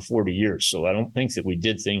together for 40 years. So I don't think that we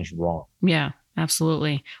did things wrong. Yeah,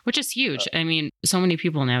 absolutely. Which is huge. I mean, so many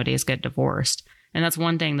people nowadays get divorced. And that's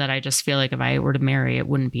one thing that I just feel like if I were to marry, it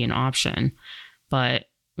wouldn't be an option. But,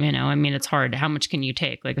 it's hard. How much can you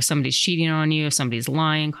take? Like if somebody's cheating on you, if somebody's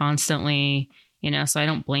lying constantly, so I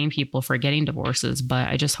don't blame people for getting divorces, but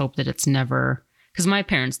I just hope that it's never, because my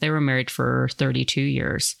parents, they were married for 32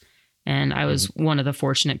 years. And I was one of the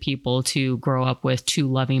fortunate people to grow up with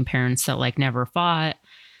two loving parents that like never fought,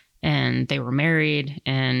 and they were married.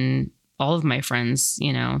 And all of my friends,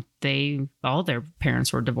 all their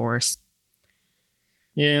parents were divorced.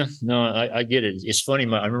 Yeah, no, I get it. It's funny.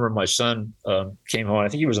 I remember my son came home. I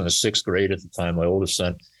think he was in the 6th grade at the time, my oldest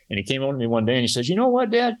son. And he came home to me one day and he says, "You know what,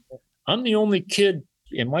 Dad? I'm the only kid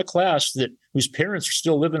in my class whose parents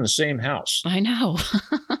still live in the same house." I know.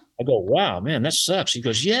 I go, wow, man, that sucks. He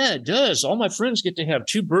goes, yeah, it does. All my friends get to have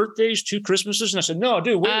 2 birthdays, 2 Christmases. And I said, no,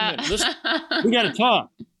 dude, wait a minute. Listen, we got to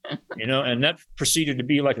talk. And that proceeded to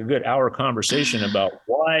be like a good hour conversation about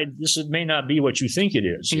why this may not be what you think it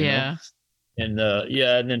is. You know? And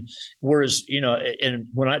and then whereas, and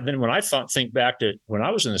when I think back to when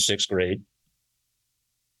I was in the 6th grade,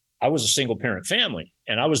 I was a single parent family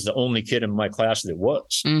and I was the only kid in my class that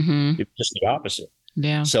was. Mm-hmm. It was just the opposite.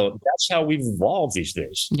 Yeah. So that's how we've evolved these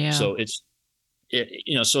days. Yeah. So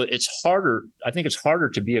so it's harder. I think it's harder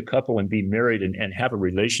to be a couple and be married and have a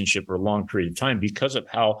relationship for a long period of time because of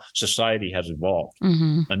how society has evolved.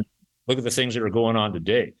 Mm-hmm. I mean, look at the things that are going on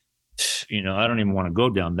today. I don't even want to go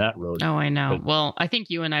down that road. Oh, I know. But, well, I think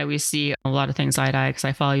you and I, we see a lot of things eye to eye because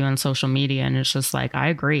I follow you on social media and it's just like, I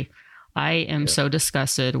agree. I am so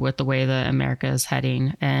disgusted with the way that America is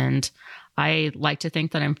heading. And I like to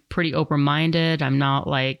think that I'm pretty open-minded. I'm not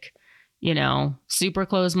like, super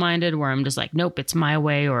closed-minded where I'm just like, nope, it's my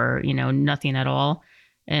way or, nothing at all.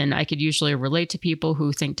 And I could usually relate to people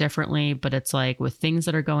who think differently, but it's like with things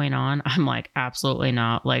that are going on, I'm like, absolutely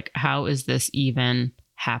not. Like, how is this even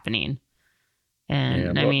happening?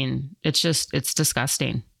 And I mean, it's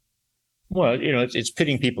disgusting. Well, it's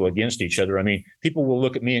pitting people against each other. I mean, people will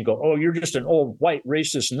look at me and go, oh, you're just an old white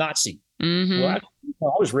racist Nazi. Mm-hmm. Well,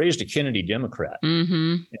 I was raised a Kennedy Democrat.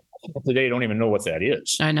 Mm-hmm. People today don't even know what that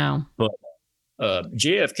is. I know. But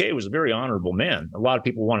JFK was a very honorable man. A lot of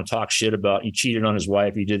people want to talk shit about he cheated on his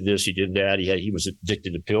wife. He did this, he did that. He was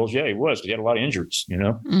addicted to pills. Yeah, he was. He had a lot of injuries,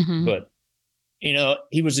 Mm-hmm. But,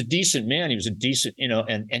 he was a decent man. He was a decent,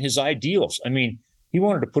 and his ideals. I mean, he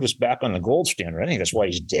wanted to put us back on the gold standard. I think that's why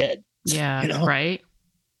he's dead. Yeah. Right.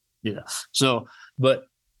 Yeah. So, but,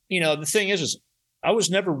 the thing is I was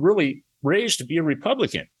never really raised to be a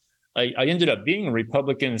Republican. I ended up being a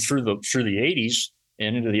Republican through the 80s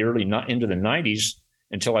and into the into the 90s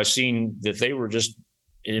until I seen that they were just,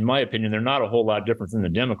 in my opinion, they're not a whole lot different than the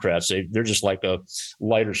Democrats. They're just like a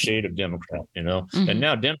lighter shade of Democrat, Mm-hmm. And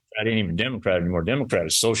now Democrat ain't even Democrat anymore. Democrat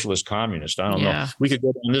is socialist, communist. I don't know. We could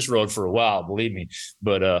go down this road for a while, believe me.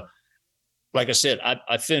 But like I said,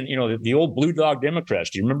 I think, the old blue dog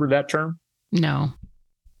Democrats. Do you remember that term? No.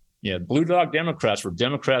 Yeah. Blue dog Democrats were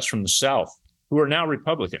Democrats from the South who are now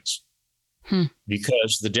Republicans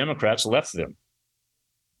because the Democrats left them.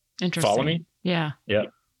 Interesting. Follow me? Yeah. Yeah.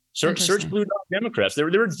 Search blue dog Democrats. They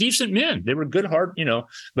were decent men. They were good, hard,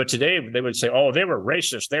 but today they would say, oh, they were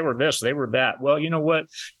racist. They were this, they were that. Well, you know what?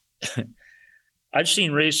 I've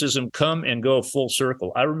seen racism come and go full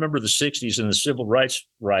circle. I remember the 60s and the civil rights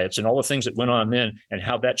riots and all the things that went on then and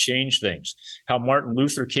how that changed things, how Martin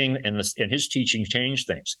Luther King and his teaching changed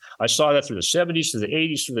things. I saw that through the 70s, through the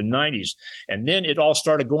 80s, through the 90s. And then it all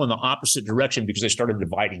started going the opposite direction because they started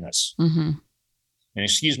dividing us. Mm-hmm. And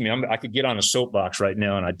excuse me, I could get on a soapbox right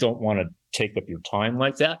now and I don't want to take up your time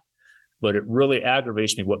like that, but it really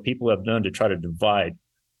aggravates me what people have done to try to divide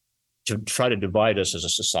us as a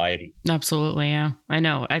society. Absolutely. Yeah. I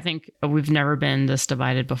know. I think we've never been this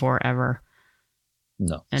divided before ever.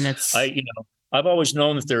 No. And I've always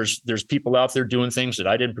known that there's people out there doing things that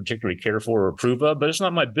I didn't particularly care for or approve of, but it's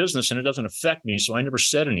not my business and it doesn't affect me. So I never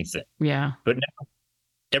said anything. Yeah. But now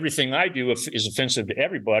everything I do is offensive to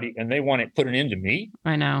everybody and they want to put an end to me.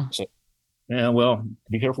 I know. So, yeah, well,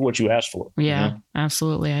 be careful what you ask for. Yeah,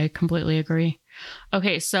 absolutely. I completely agree.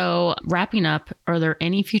 Okay, so wrapping up, are there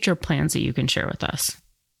any future plans that you can share with us?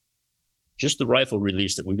 Just the rifle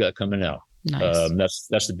release that we've got coming out. Nice.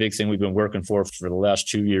 That's the big thing we've been working for the last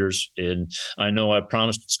 2 years. And I know I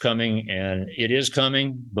promised it's coming and it is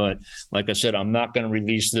coming. But like I said, I'm not going to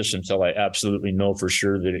release this until I absolutely know for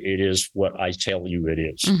sure that it is what I tell you it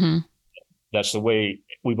is. Mm-hmm. That's the way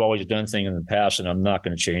we've always done things in the past. And I'm not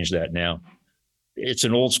going to change that now. It's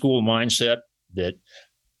an old school mindset that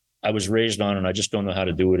I was raised on and I just don't know how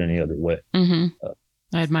to do it any other way. Mm-hmm.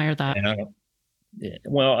 I admire that. And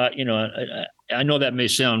I know that may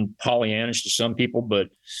sound Pollyannish to some people, but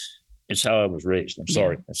it's how I was raised. I'm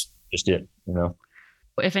sorry. That's just it,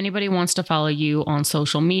 If anybody wants to follow you on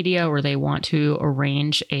social media or they want to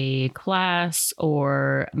arrange a class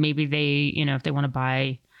or maybe they, if they want to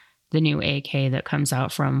buy the new AK that comes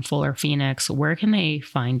out from Fuller Phoenix, where can they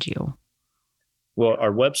find you? Well,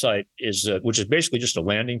 our website is, which is basically just a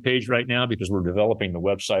landing page right now because we're developing the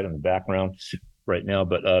website in the background right now.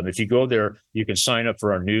 But if you go there, you can sign up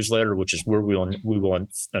for our newsletter, which is where we will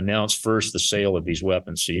announce first the sale of these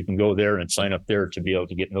weapons. So you can go there and sign up there to be able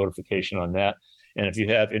to get notification on that. And if you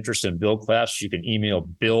have interest in build class, you can email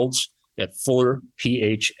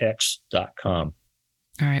builds@fullerphx.com.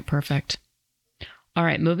 All right, perfect. All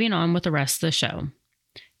right, moving on with the rest of the show.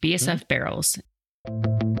 BSF barrels.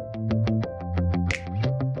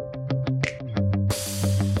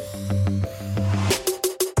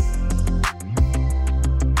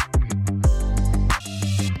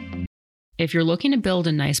 If you're looking to build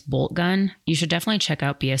a nice bolt gun, you should definitely check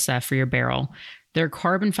out BSF for your barrel. Their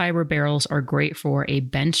carbon fiber barrels are great for a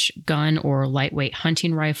bench gun or lightweight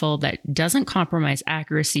hunting rifle that doesn't compromise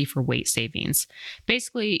accuracy for weight savings.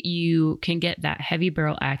 Basically, you can get that heavy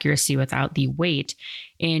barrel accuracy without the weight,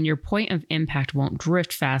 and your point of impact won't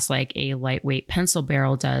drift fast like a lightweight pencil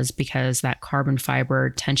barrel does because that carbon fiber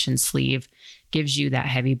tension sleeve gives you that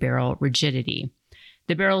heavy barrel rigidity.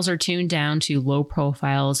 The barrels are tuned down to low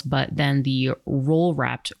profiles, but then the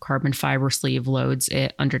roll-wrapped carbon fiber sleeve loads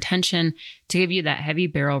it under tension to give you that heavy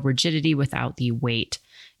barrel rigidity without the weight.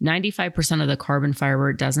 95% of the carbon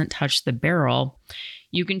fiber doesn't touch the barrel.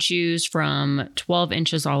 You can choose from 12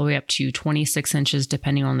 inches all the way up to 26 inches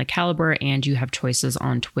depending on the caliber, and you have choices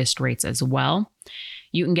on twist rates as well.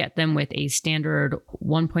 You can get them with a standard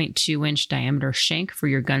 1.2 inch diameter shank for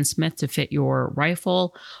your gunsmith to fit your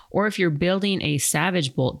rifle, or if you're building a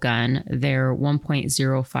Savage bolt gun, they're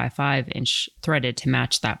 1.055 inch threaded to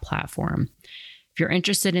match that platform. If you're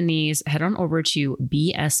interested in these, head on over to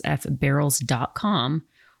bsfbarrels.com.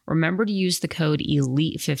 Remember to use the code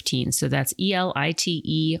ELITE15, so that's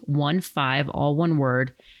ELITE15, all one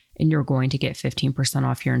word, and you're going to get 15%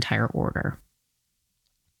 off your entire order.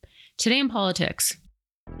 Today in politics.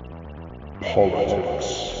 Politics.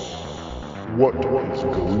 What is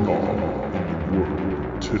going on in the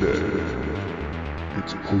world today?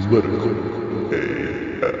 It's political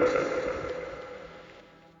AF.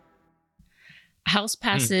 House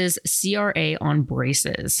passes CRA on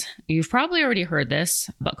braces. You've probably already heard this,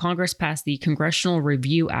 but Congress passed the Congressional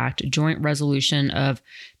Review Act joint resolution of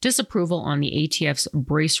disapproval on the ATF's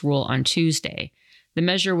brace rule on Tuesday. The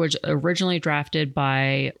measure was originally drafted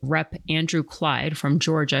by Rep. Andrew Clyde from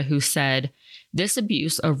Georgia, who said, "This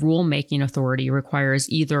abuse of rulemaking authority requires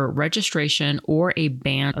either registration or a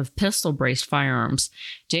ban of pistol-braced firearms,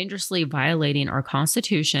 dangerously violating our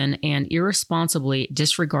Constitution and irresponsibly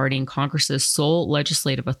disregarding Congress's sole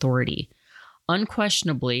legislative authority.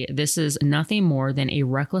 Unquestionably, this is nothing more than a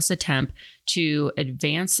reckless attempt to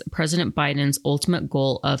advance President Biden's ultimate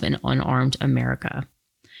goal of an unarmed America."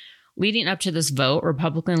 Leading up to this vote,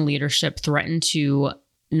 Republican leadership threatened to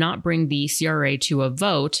not bring the CRA to a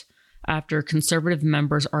vote after conservative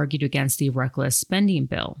members argued against the reckless spending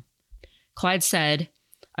bill. Clyde said,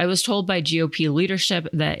 "I was told by GOP leadership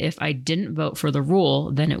that if I didn't vote for the rule,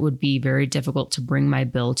 then it would be very difficult to bring my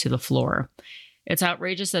bill to the floor. It's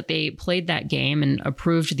outrageous that they played that game and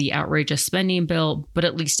approved the outrageous spending bill, but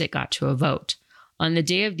at least it got to a vote. On the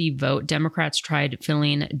day of the vote, Democrats tried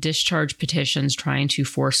filling discharge petitions trying to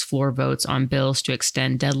force floor votes on bills to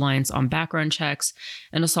extend deadlines on background checks,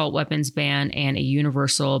 an assault weapons ban, and a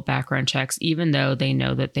universal background checks, even though they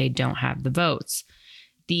know that they don't have the votes.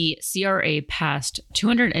 The CRA passed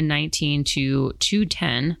 219 to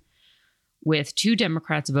 210, with 2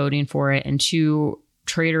 Democrats voting for it and 2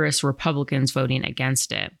 traitorous Republicans voting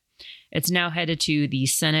against it. It's now headed to the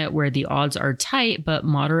Senate, where the odds are tight, but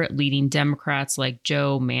moderate leading Democrats like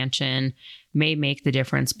Joe Manchin may make the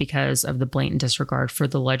difference because of the blatant disregard for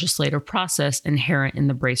the legislative process inherent in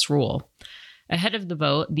the brace rule. Ahead of the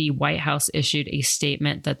vote, the White House issued a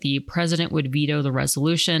statement that the president would veto the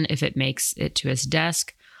resolution if it makes it to his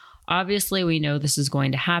desk. Obviously, we know this is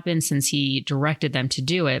going to happen since he directed them to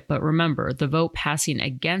do it, but remember, the vote passing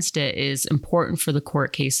against it is important for the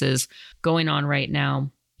court cases going on right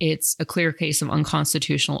now. It's a clear case of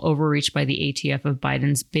unconstitutional overreach by the ATF of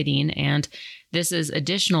Biden's bidding, and this is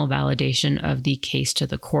additional validation of the case to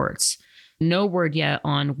the courts. No word yet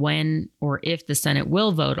on when or if the Senate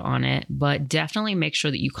will vote on it, but definitely make sure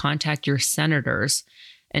that you contact your senators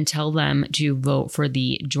and tell them to vote for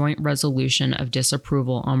the joint resolution of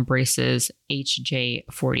disapproval on braces HJ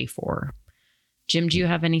 44. Jim, do you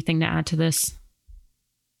have anything to add to this?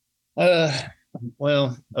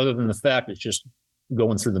 Well, other than the fact it's just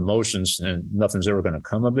going through the motions and nothing's ever going to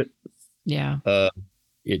come of it. Yeah.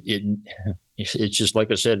 It's just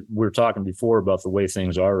like I said, we were talking before about the way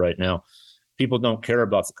things are right now. People don't care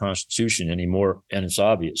about the Constitution anymore, and it's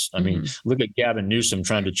obvious. I mean, look at Gavin Newsom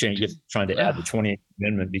trying to add the 28th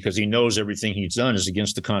Amendment because he knows everything he's done is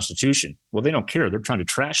against the Constitution. Well, they don't care. They're trying to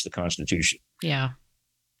trash the Constitution. Yeah.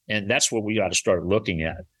 And that's what we got to start looking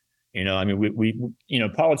at. You know, I mean, we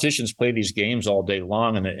politicians play these games all day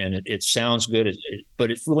long, and it sounds good, but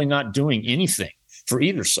it's really not doing anything for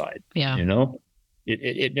either side. Yeah. You know,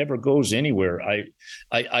 it never goes anywhere. I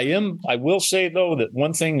will say though that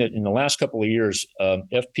one thing that in the last couple of years,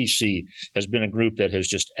 FPC has been a group that has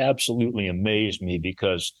just absolutely amazed me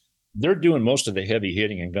because they're doing most of the heavy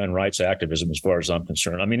hitting and gun rights activism, as far as I'm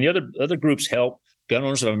concerned. I mean, the other groups help. Gun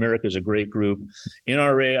Owners of America is a great group.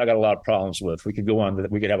 NRA, I got a lot of problems with. We could go on.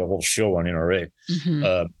 We could have a whole show on NRA.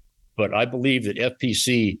 But I believe that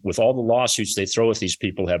FPC, with all the lawsuits they throw at these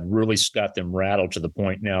people, have really got them rattled to the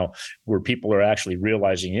point now where people are actually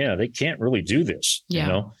realizing, yeah, they can't really do this, Yeah.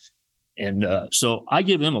 you know? And so I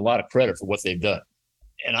give them a lot of credit for what they've done.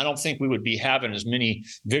 And I don't think we would be having as many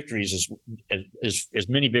victories as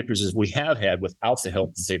many victories as we have had without the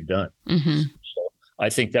help that they've done. Mm-hmm. So I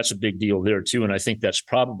think that's a big deal there too. And I think that's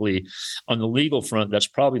probably on the legal front, that's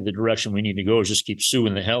probably the direction we need to go, is just keep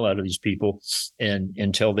suing the hell out of these people and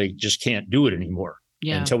until they just can't do it anymore.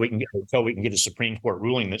 Yeah. Until we can get a Supreme Court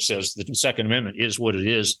ruling that says the Second Amendment is what it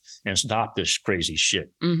is and stop this crazy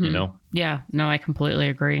shit, Mm-hmm. you know? Yeah, no, I completely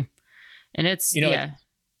agree. And it's, You know, yeah.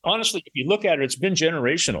 Honestly, if you look at it, it's been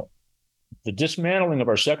generational. The dismantling of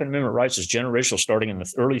our Second Amendment rights is generational, starting in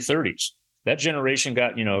the early 30s. That generation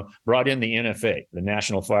got, brought in the NFA, the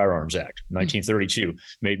National Firearms Act, 1932,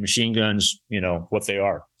 made machine guns, what they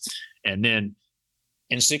are. And then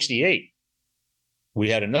in 68, we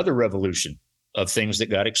had another revolution of things that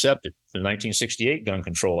got accepted, the 1968 Gun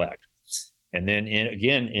Control Act. And then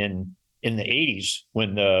in the 80s,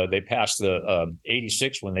 when they passed the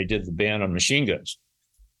 86, when they did the ban on machine guns.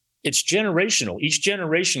 It's generational. Each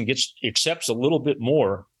generation accepts a little bit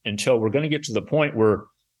more until we're going to get to the point where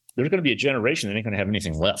there's going to be a generation that ain't going to have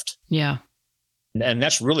anything left. Yeah. And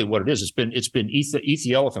that's really what it is. It's been eat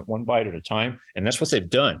the elephant one bite at a time. And that's what they've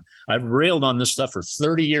done. I've railed on this stuff for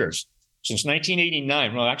 30 years, since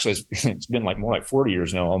 1989. Well, actually, it's been more like 40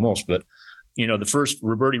 years now almost. But, the first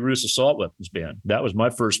Roberti Roos assault weapons ban, that was my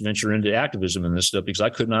first venture into activism in this stuff, because I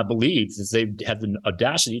could not believe that they had the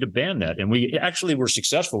audacity to ban that. And we actually were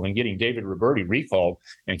successful in getting David Roberti recalled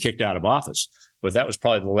and kicked out of office. But that was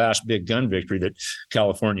probably the last big gun victory that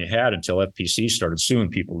California had until FPC started suing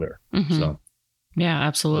people there. Mm-hmm. So. Yeah,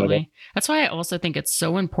 absolutely. That's why I also think it's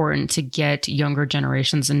so important to get younger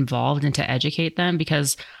generations involved and to educate them,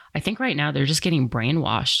 because I think right now they're just getting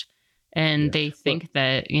brainwashed and they think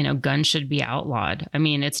that, guns should be outlawed. I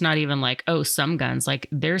mean, it's not even like, oh, some guns,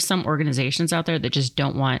 there's some organizations out there that just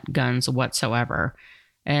don't want guns whatsoever.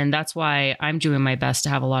 And that's why I'm doing my best to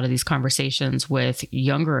have a lot of these conversations with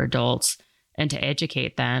younger adults and to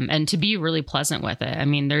educate them and to be really pleasant with it. I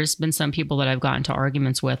mean, there's been some people that I've gotten into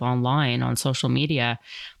arguments with online on social media,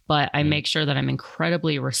 but I make sure that I'm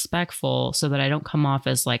incredibly respectful so that I don't come off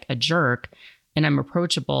as like a jerk, and I'm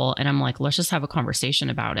approachable and I'm like, let's just have a conversation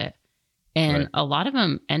about it. And a lot of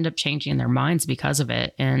them end up changing their minds because of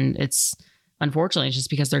it. And it's unfortunately it's just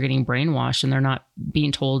because they're getting brainwashed and they're not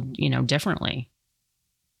being told, differently.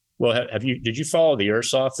 Well, did you follow the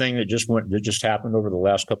airsoft thing that just happened over the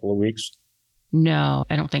last couple of weeks? No,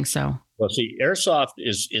 I don't think so. Well, see, airsoft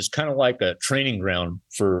is kind of like a training ground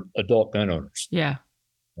for adult gun owners. Yeah.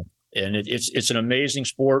 And it's an amazing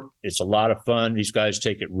sport. It's a lot of fun. These guys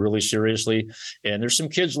take it really seriously. And there's some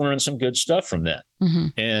kids learning some good stuff from that. Mm-hmm.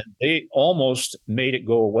 And they almost made it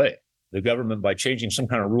go away, the government, by changing some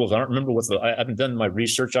kind of rules. I don't remember I haven't done my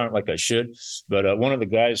research on it like I should, but one of the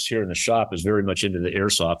guys here in the shop is very much into the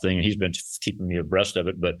airsoft thing, and he's been keeping me abreast of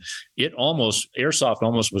it. But airsoft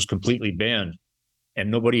almost was completely banned, and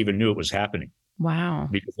nobody even knew it was happening. Wow.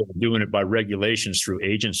 Because they were doing it by regulations through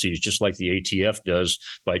agencies, just like the ATF does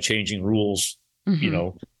by changing rules.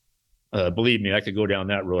 Mm-hmm. Believe me, I could go down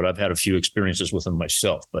that road. I've had a few experiences with them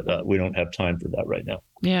myself, but we don't have time for that right now.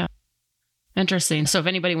 Yeah. Interesting. So if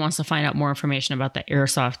anybody wants to find out more information about the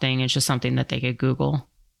airsoft thing, it's just something that they could Google.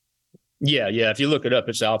 Yeah. If you look it up,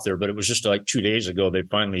 it's out there. But it was just like 2 days ago, they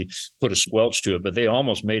finally put a squelch to it. But they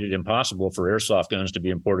almost made it impossible for airsoft guns to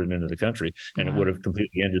be imported into the country. And it would have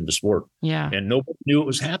completely ended the sport. Yeah. And nobody knew it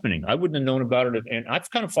was happening. I wouldn't have known about it. And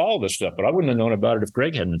I've kind of followed this stuff, but I wouldn't have known about it if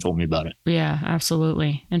Greg hadn't told me about it. Yeah,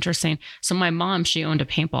 absolutely. Interesting. So my mom, she owned a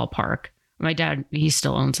paintball park. My dad, he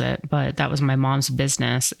still owns it, but that was my mom's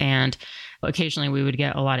business. And occasionally we would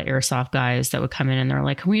get a lot of airsoft guys that would come in and they're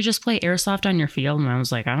like, can we just play airsoft on your field? And I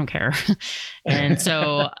was like, I don't care. And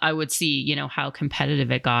so I would see, how competitive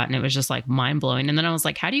it got. And it was just like mind blowing. And then I was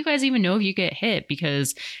like, how do you guys even know if you get hit?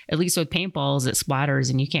 Because at least with paintballs, it splatters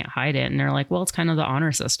and you can't hide it. And they're like, well, it's kind of the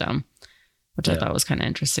honor system, which I thought was kind of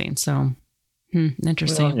interesting. So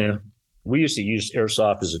interesting. Well, yeah. We used to use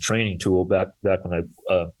airsoft as a training tool back when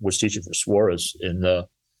I was teaching for Suarez. And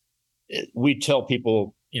we'd tell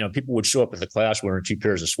people, people would show up at the class wearing 2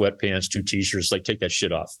 pairs of sweatpants, 2 T-shirts, like, take that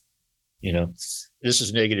shit off. This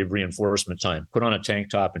is negative reinforcement time. Put on a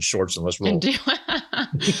tank top and shorts and let's roll.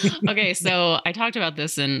 Okay, so I talked about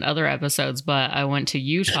this in other episodes, but I went to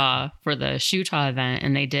Utah for the Shootah event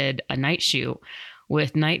and they did a night shoot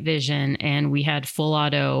with night vision, and we had full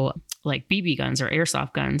auto like BB guns or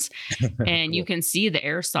airsoft guns. And you can see the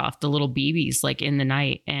airsoft, the little BBs like in the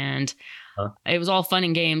night. And It was all fun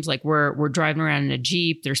and games. Like we're driving around in a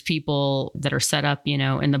Jeep. There's people that are set up,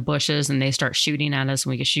 in the bushes, and they start shooting at us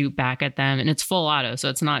and we can shoot back at them. And it's full auto. So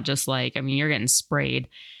it's not just like, you're getting sprayed.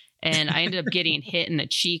 And I ended up getting hit in the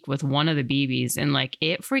cheek with one of the BBs, and like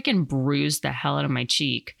it freaking bruised the hell out of my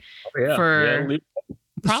cheek for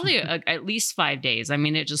probably at least 5 days.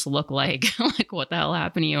 It just looked like what the hell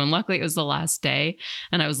happened to you? And luckily it was the last day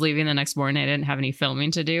and I was leaving the next morning. I didn't have any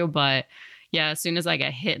filming to do, but yeah, as soon as I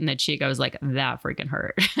got hit in the cheek, I was like, that freaking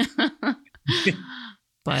hurt.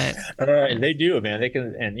 But they do, man. They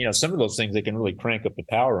can, and some of those things, they can really crank up the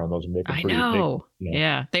power on those and make them pretty big.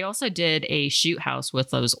 Yeah. They also did a shoot house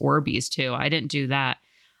with those Orbeez too. I didn't do that.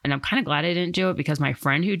 And I'm kind of glad I didn't do it because my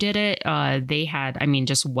friend who did it, they had,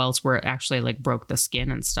 just welts where it actually like broke the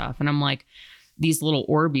skin and stuff. And I'm like, these little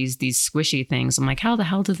Orbeez, these squishy things. I'm like, how the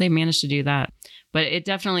hell did they manage to do that? But it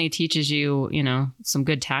definitely teaches you, some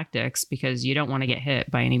good tactics because you don't want to get hit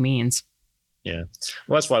by any means. Yeah.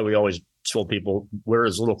 Well, that's why we always tell people wear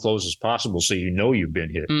as little clothes as possible so you've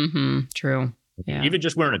been hit. Mm-hmm. True. Yeah. Even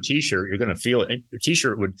just wearing a t-shirt, you're going to feel it. A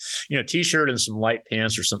t-shirt t-shirt and some light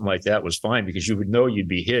pants or something like that was fine because you would know you'd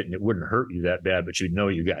be hit and it wouldn't hurt you that bad, but you'd know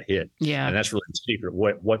you got hit. Yeah. And that's really the secret.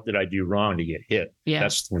 What did I do wrong to get hit? Yeah.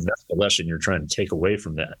 That's the lesson you're trying to take away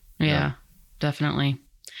from that. Yeah, definitely.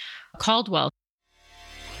 Caldwell.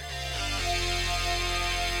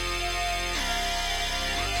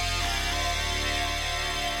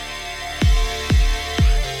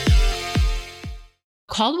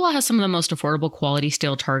 Caldwell has some of the most affordable quality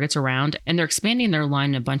steel targets around, and they're expanding their line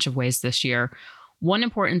in a bunch of ways this year. One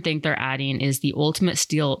important thing they're adding is the Ultimate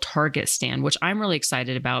Steel Target Stand, which I'm really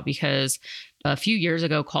excited about because a few years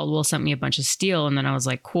ago, Caldwell sent me a bunch of steel, and then I was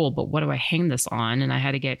like, cool, but what do I hang this on? And I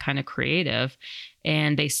had to get kind of creative.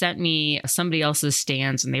 And they sent me somebody else's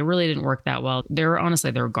stands, and they really didn't work that well. They're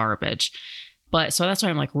garbage. But so that's why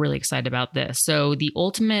I'm like really excited about this. So the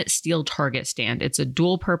Ultimate Steel Target Stand, it's a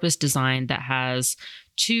dual purpose design that has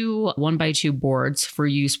 2 1x2 boards for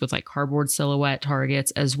use with like cardboard silhouette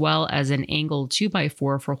targets, as well as an angled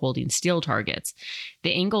 2x4 for holding steel targets.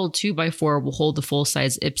 The angled 2x4 will hold the full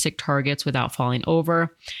size IPSC targets without falling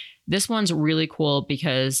over. This one's really cool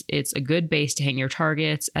because it's a good base to hang your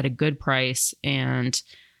targets at a good price. And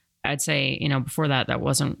I'd say, before that, there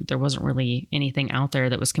wasn't really anything out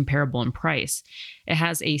there that was comparable in price. It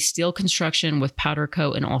has a steel construction with powder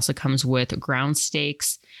coat and also comes with ground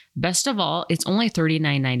stakes. Best of all, it's only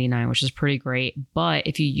 $39.99, which is pretty great. But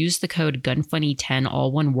if you use the code GUNFUNNY10,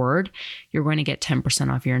 all one word, you're going to get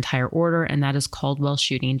 10% off your entire order, and that is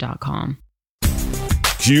caldwellshooting.com.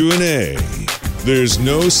 Q&A. There's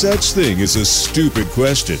no such thing as a stupid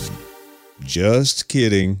question. Just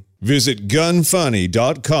kidding. Visit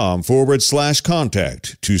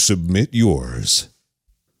gunfunny.com/contact to submit yours.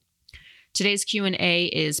 Today's Q&A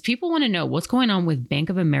is people want to know what's going on with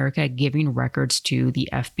Bank of America giving records to the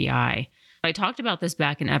FBI. I talked about this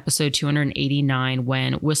back in episode 289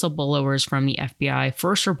 when whistleblowers from the FBI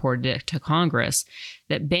first reported it to Congress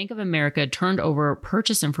that Bank of America turned over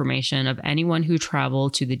purchase information of anyone who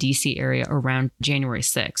traveled to the DC area around January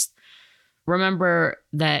 6th. Remember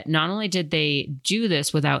that not only did they do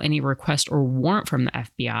this without any request or warrant from the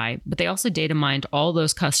FBI, but they also data mined all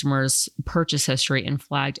those customers' purchase history and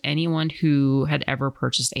flagged anyone who had ever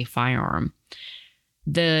purchased a firearm.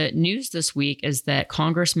 The news this week is that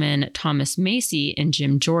Congressman Thomas Macy and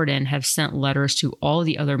Jim Jordan have sent letters to all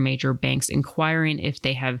the other major banks inquiring if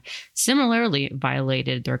they have similarly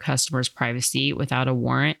violated their customers' privacy without a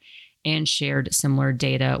warrant and shared similar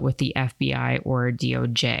data with the FBI or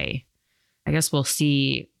DOJ. I guess we'll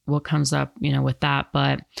see what comes up, with that.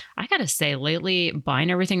 But I got to say, lately, buying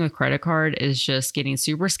everything with credit card is just getting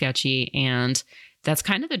super sketchy. And that's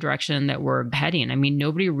kind of the direction that we're heading.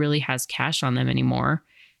 Nobody really has cash on them anymore.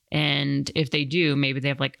 And if they do, maybe they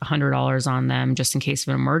have like $100 on them just in case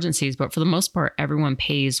of emergencies. But for the most part, everyone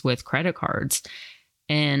pays with credit cards.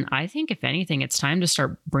 And I think, if anything, it's time to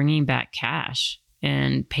start bringing back cash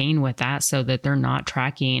and paying with that so that they're not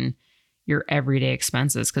tracking your everyday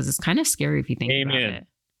expenses, because it's kind of scary if you think about it.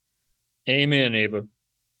 Amen, Ava.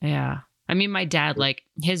 Yeah. My dad, like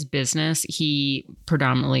his business, he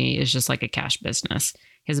predominantly is just like a cash business.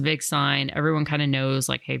 He has a big sign. Everyone kind of knows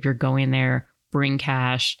like, hey, if you're going there, bring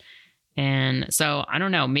cash. And so I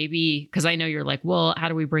don't know, maybe because I know you're like, well, how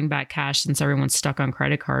do we bring back cash since everyone's stuck on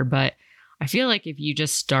credit card? But I feel like if you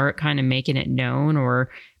just start kind of making it known,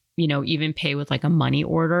 or even pay with like a money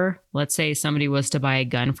order. Let's say somebody was to buy a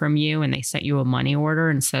gun from you and they sent you a money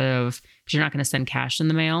order instead of, because you're not going to send cash in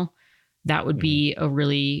the mail. That would be a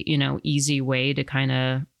really, easy way to kind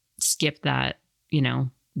of skip that,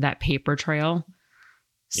 that paper trail.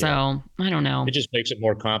 So I don't know. It just makes it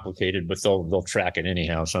more complicated, but they'll track it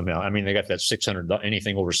anyhow somehow. I mean, they got that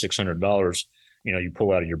anything over $600, you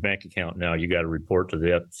pull out of your bank account now, you got to report to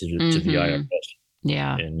the IRS.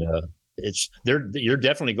 Yeah. And they're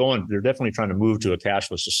definitely trying to move to a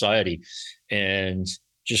cashless society, and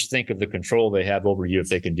just think of the control they have over you if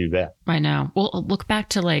they can do that. I know. Well, look back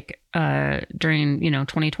to during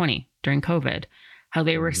 2020, during COVID, how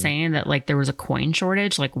they were saying that there was a coin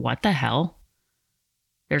shortage. Like, what the hell?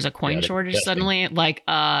 There's a coin shortage suddenly.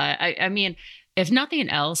 I mean, if nothing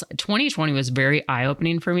else, 2020 was very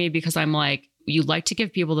eye-opening for me, because I'm like, you like to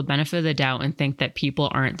give people the benefit of the doubt and think that people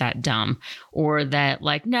aren't that dumb, or that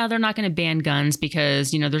no, they're not going to ban guns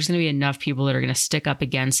because, there's going to be enough people that are going to stick up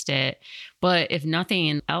against it. But if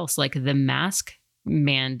nothing else, the mask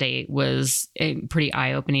mandate was pretty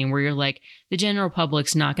eye-opening, where you're like, the general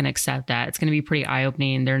public's not going to accept that. It's going to be pretty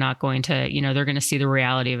eye-opening. They're not going to, they're going to see the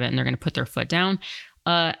reality of it and they're going to put their foot down.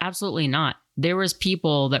 Absolutely not. There was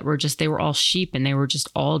people that were they were all sheep, and they were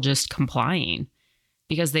all complying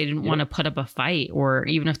because they didn't want to put up a fight, or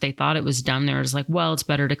even if they thought it was dumb, they were just like, well, it's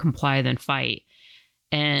better to comply than fight.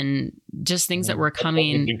 And just things that were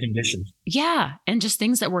coming. Yeah. And just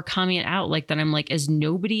things that were coming out that. I'm like, is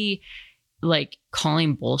nobody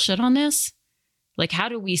calling bullshit on this? How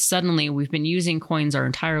do we suddenly, we've been using coins our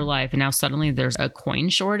entire life, and now suddenly there's a coin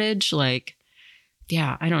shortage?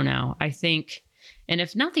 Yeah, I don't know. I think, and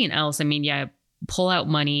if nothing else, I mean, yeah, pull out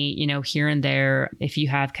money, here and there. If you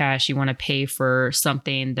have cash, you want to pay for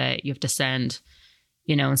something that you have to send,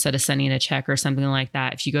 instead of sending a check or something like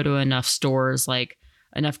that. If you go to enough stores,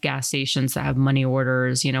 enough gas stations that have money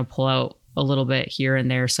orders, pull out a little bit here and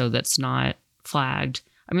there so that's not flagged.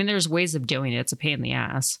 I mean, there's ways of doing it. It's a pain in the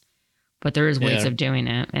ass, but there is ways of doing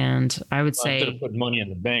it. And I would say, instead of putting money in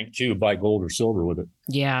the bank too, buy gold or silver with it.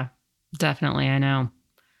 Yeah, definitely. I know.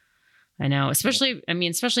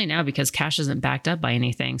 Especially now, because cash isn't backed up by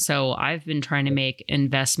anything. So I've been trying to make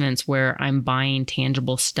investments where I'm buying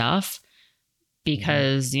tangible stuff,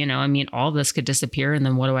 because, all this could disappear. And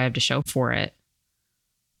then what do I have to show for it?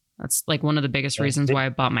 That's one of the biggest reasons why I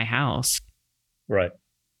bought my house. Right.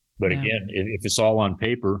 But again, if it's all on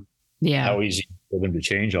paper, how easy for them to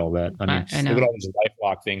change all that? I mean, look at all these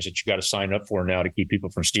LifeLock things that you got to sign up for now to keep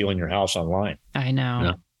people from stealing your house online. I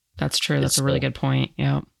know. That's true. That's a really good point.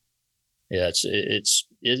 Yeah. Yeah, it's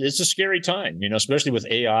a scary time, especially with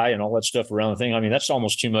AI and all that stuff around the thing. I mean, that's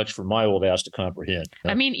almost too much for my old ass to comprehend.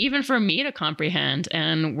 I mean, even for me to comprehend,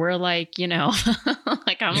 and we're I'm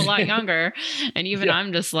a lot younger, and even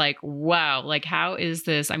I'm just like, wow, how is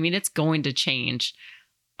this? I mean, it's going to change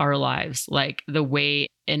our lives, the way,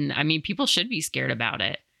 and I mean, people should be scared about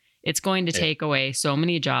it. It's going to take away so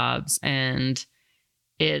many jobs, and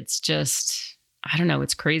it's just, I don't know.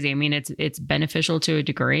 It's crazy. I mean, it's beneficial to a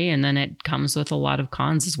degree, and then it comes with a lot of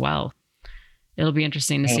cons as well. It'll be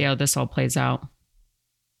interesting to see how this all plays out.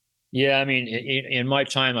 Yeah. I mean, in my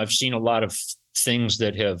time, I've seen a lot of things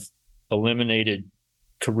that have eliminated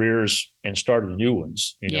careers and started new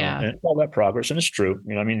ones, and all that progress. And it's true.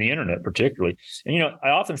 I mean, the internet particularly. And, I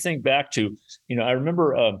often think back to, I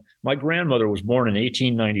remember my grandmother was born in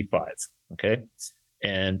 1895. Okay.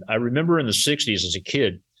 And I remember in the 60s as a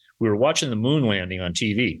kid, we were watching the moon landing on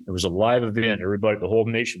TV. It was a live event. Everybody, the whole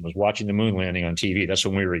nation was watching the moon landing on TV. That's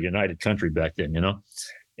when we were a united country back then,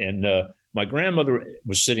 And my grandmother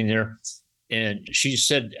was sitting there, and she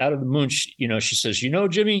said, out of the moon, she says,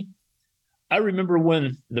 Jimmy, I remember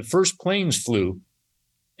when the first planes flew,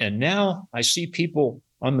 and now I see people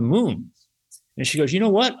on the moon. And she goes, you know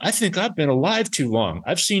what? I think I've been alive too long.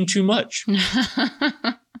 I've seen too much.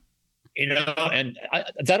 And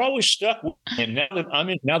that always stuck. And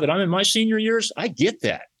now that I'm in my senior years, I get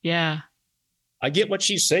that. Yeah. I get what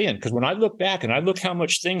she's saying, because when I look back and I look how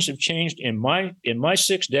much things have changed in my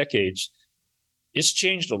 6 decades, it's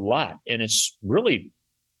changed a lot, and it's really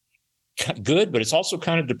good, but it's also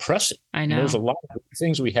kind of depressing. I know. There's a lot of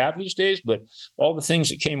things we have these days, but all the things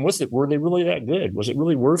that came with it, were they really that good? Was it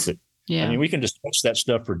really worth it? Yeah. I mean, we can discuss that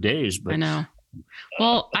stuff for days, but I know.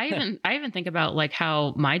 Well, I even think about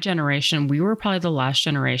how my generation, we were probably the last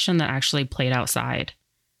generation that actually played outside.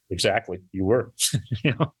 Exactly. You were,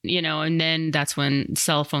 and then that's when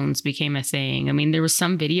cell phones became a thing. I mean, there was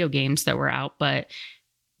some video games that were out, but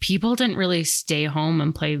people didn't really stay home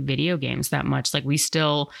and play video games that much.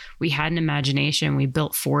 We had an imagination. We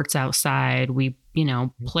built forts outside. We,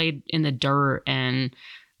 played in the dirt. And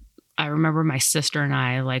I remember my sister and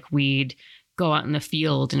I, we'd go out in the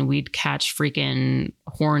field and we'd catch freaking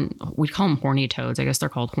we'd call them horny toads. I guess they're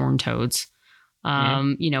called horned toads.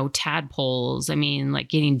 Tadpoles. I mean,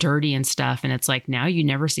 getting dirty and stuff. And it's now you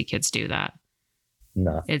never see kids do that.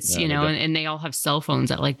 No, It's, no, you they know, don't. and they all have cell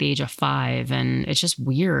phones at like the age of 5. And it's just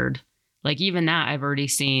weird. Like even that, I've already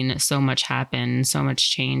seen so much happen, so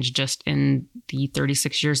much change just in the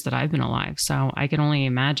 36 years that I've been alive. So I can only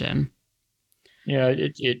imagine. Yeah,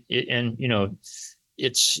 and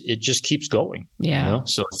it just keeps going. Yeah.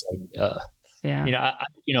 So it's like, Yeah.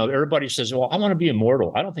 everybody says, well, I want to be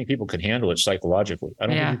immortal. I don't think people could handle it psychologically. I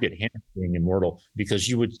don't Yeah. think you could handle being immortal, because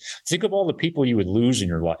you would think of all the people you would lose in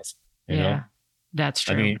your life. You know, That's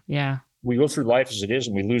true. I mean, yeah. we go through life as it is,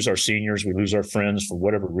 and we lose our seniors, we lose our friends for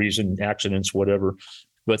whatever reason, accidents, whatever.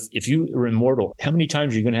 But if you are immortal, how many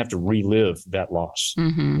times are you going to have to relive that loss?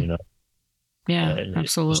 Mm-hmm. Yeah, And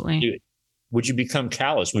absolutely. Would you become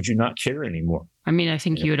callous? Would you not care anymore? I mean, I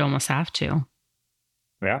think you would almost have to.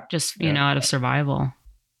 Yeah. Just, out of survival.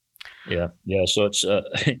 Yeah. Yeah. So it's,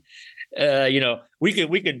 we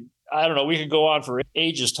could, I don't know, we could go on for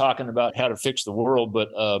ages talking about how to fix the world, but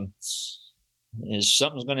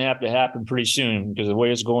something's going to have to happen pretty soon, because the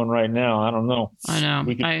way it's going right now, I don't know. I know.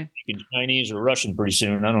 We could be Chinese or Russian pretty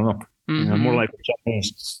soon. I don't know. Mm-hmm. More like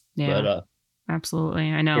Chinese. Yeah. But,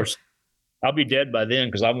 absolutely. I know. Of course, I'll be dead by then,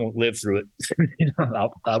 because I won't live through it.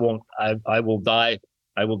 I won't. I will die.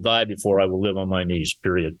 I will die before I will live on my knees.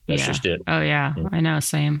 Period. That's just it. Oh yeah. I know.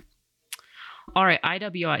 Same. All right.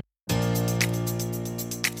 IWI.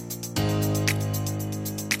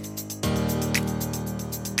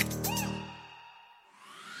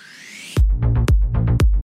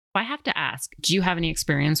 I have to ask, do you have any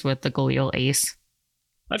experience with the Galil Ace?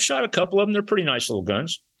 I've shot a couple of them. They're pretty nice little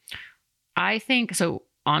guns. I think so.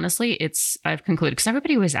 Honestly, I've concluded, because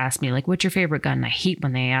everybody always asks me, like, what's your favorite gun? And I hate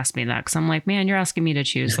when they ask me that, because I'm like, man, you're asking me to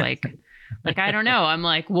choose. Like I don't know. I'm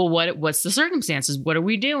like, well, what's the circumstances? What are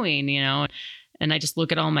we doing? And I just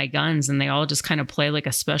look at all my guns, and they all just kind of play like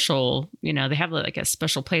a special, they have like a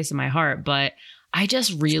special place in my heart. But I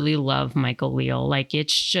just really love my Galil. Like,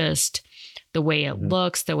 it's just the way it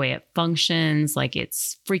looks, the way it functions, like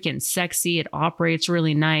it's freaking sexy. It operates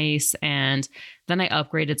really nice. And then I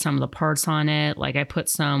upgraded some of the parts on it. Like I put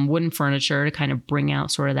some wooden furniture to kind of bring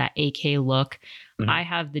out sort of that AK look. Mm-hmm. I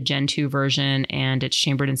have the Gen 2 version, and it's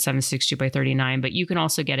chambered in 7.62 by 39, but you can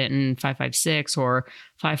also get it in 5.56 or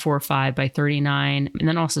 5.45 by 39, and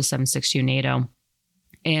then also 7.62 NATO.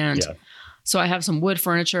 And so I have some wood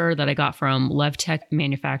furniture that I got from LevTech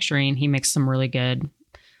Manufacturing. He makes some really good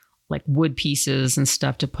like wood pieces and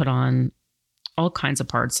stuff to put on all kinds of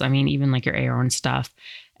parts. I mean, even like your AR and stuff.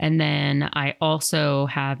 And then I also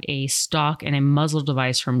have a stock and a muzzle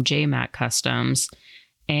device from JMac Customs.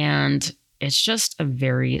 And it's just a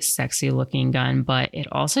very sexy looking gun, but it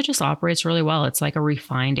also just operates really well. It's like a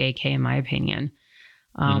refined AK in my opinion.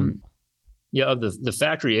 Yeah, the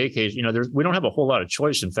factory AKs, we don't have a whole lot of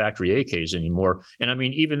choice in factory AKs anymore. And I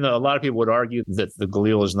mean, even though a lot of people would argue that the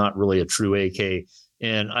Galil is not really a true AK,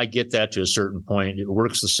 and I get that to a certain point. It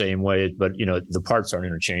works the same way, but the parts aren't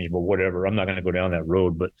interchangeable, whatever. I'm not going to go down that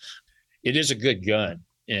road, but it is a good gun.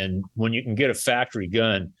 And when you can get a factory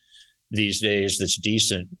gun these days that's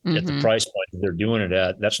decent at the price point that they're doing it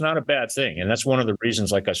at, that's not a bad thing. And that's one of the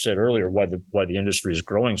reasons, like I said earlier, why the industry is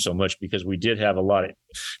growing so much, because we did have a lot of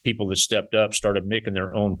people that stepped up, started making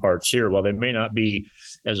their own parts here. While they may not be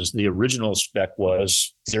as the original spec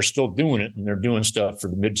was, they're still doing it, and they're doing stuff for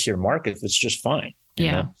the mid-tier market that's just fine.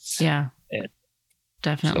 Yeah. And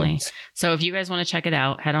definitely. So if you guys want to check it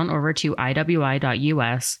out, head on over to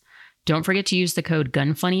iwi.us. Don't forget to use the code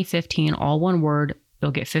GUNFUNNY15, all one word.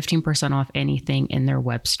 You'll get 15% off anything in their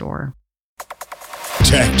web store.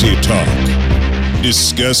 Tacti Talk.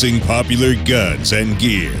 Discussing popular guns and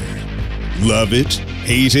gear. Love it?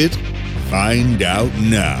 Hate it? Find out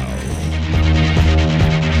now.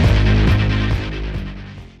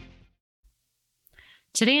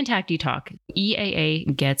 Today in Tacti Talk,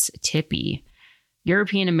 EAA gets tippy.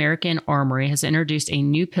 European American Armory has introduced a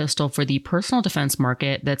new pistol for the personal defense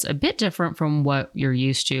market that's a bit different from what you're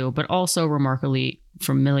used to, but also remarkably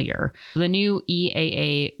familiar. The new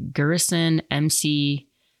EAA Garrison MC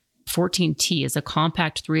 14T is a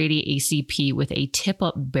compact 380 ACP with a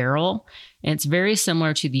tip-up barrel, and it's very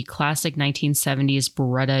similar to the classic 1970s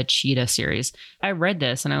Beretta Cheetah series. I read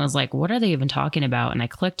this and I was like, what are they even talking about? And I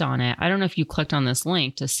clicked on it. I don't know if you clicked on this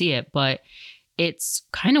link to see it, but it's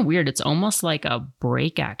kind of weird. It's almost like a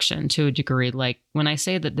break action to a degree. Like when I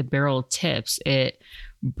say that the barrel tips, it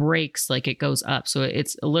breaks, like it goes up. So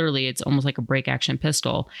it's almost like a break action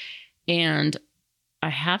pistol. And I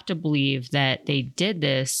have to believe that they did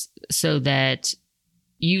this so that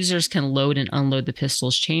users can load and unload the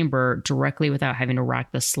pistol's chamber directly without having to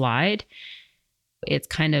rack the slide. It's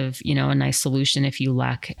kind of, a nice solution if you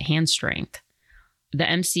lack hand strength. The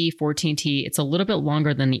MC14T, it's a little bit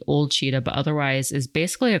longer than the old Cheetah, but otherwise is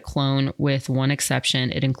basically a clone with one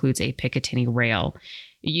exception. It includes a Picatinny rail.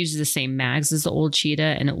 It uses the same mags as the old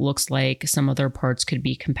Cheetah, and it looks like some other parts could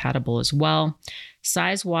be compatible as well.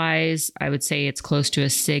 Size-wise, I would say it's close to a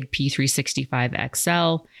SIG P365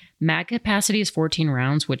 XL. Mag capacity is 14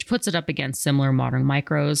 rounds, which puts it up against similar modern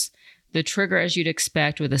micros. The trigger, as you'd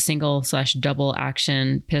expect, with a single/double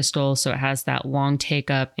action pistol, so it has that long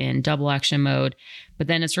take up in double action mode, but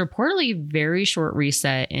then it's reportedly very short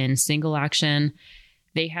reset in single action.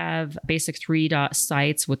 They have basic 3-dot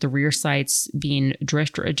sights, with the rear sights being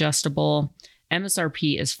drift adjustable.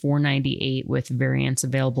 MSRP is $498 with variants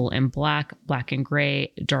available in black, black and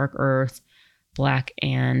gray, dark earth, black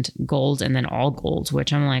and gold, and then all golds,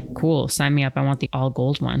 which I'm like, cool, sign me up. I want the all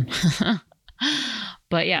gold one.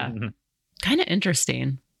 But yeah, kind of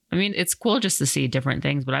interesting. I mean, it's cool just to see different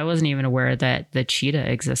things, but I wasn't even aware that the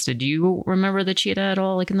Cheetah existed. Do you remember the Cheetah at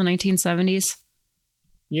all, like in the 1970s?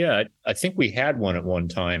 Yeah, I think we had one at one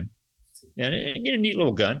time, and a neat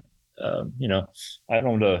little gun. I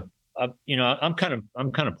don't. I'm kind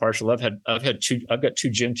of partial. I've got two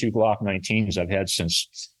Gen 2 Glock 19s I've had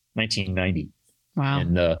since 1990. Wow.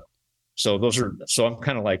 And so I'm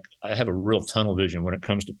kind of like, I have a real tunnel vision when it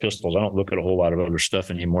comes to pistols. I don't look at a whole lot of other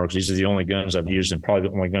stuff anymore because these are the only guns I've used and probably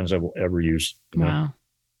the only guns I will ever use. Wow.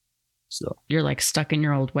 So you're like stuck in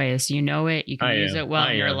your old ways. You know it. You can use it well.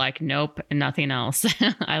 And you're like, nope, and nothing else.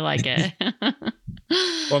 I like it.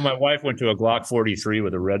 Well, my wife went to a Glock 43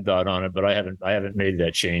 with a red dot on it, but I haven't made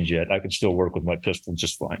that change yet. I can still work with my pistol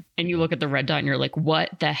just fine. And you look at the red dot and you're like, what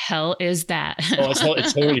the hell is that? Oh,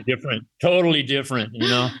 it's totally different. Totally different,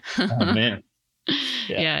 Oh, man.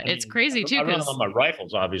 Yeah, it's crazy too. I run on my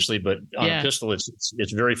rifles, obviously, but on a pistol,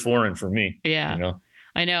 it's very foreign for me. Yeah.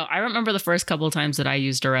 I know. I remember the first couple of times that I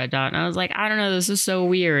used a red dot and I was like, I don't know, this is so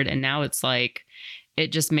weird. And now it's like,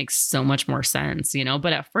 it just makes so much more sense,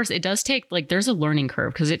 But at first it does take, like, there's a learning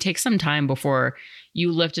curve because it takes some time before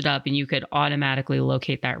you lift it up and you could automatically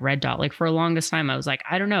locate that red dot. Like for the longest time, I was like,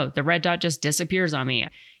 I don't know, the red dot just disappears on me.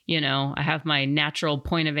 I have my natural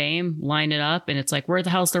point of aim, line it up, and it's like, where the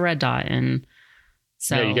hell's the red dot? And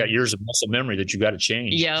so you got years of muscle memory that you got to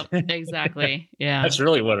change. Yep, exactly. Yeah. That's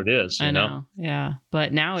really what it is. I know. Yeah.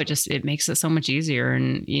 But now it makes it so much easier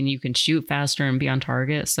and you can shoot faster and be on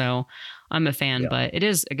target. So I'm a fan, but it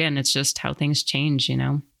is, again, it's just how things change,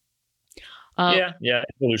 Yeah.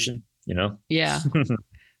 Evolution, Yeah.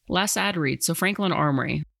 Last ad read. So Franklin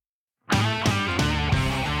Armory.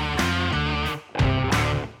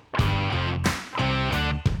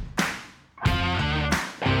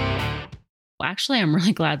 Actually, I'm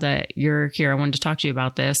really glad that you're here. I wanted to talk to you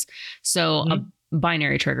about this. So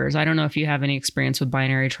binary triggers. I don't know if you have any experience with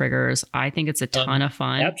binary triggers. I think it's a ton of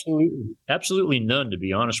fun. Absolutely none, to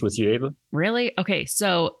be honest with you, Ava. Really? Okay.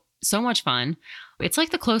 So much fun. It's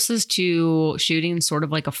like the closest to shooting sort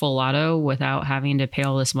of like a full auto without having to pay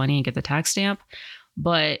all this money and get the tax stamp.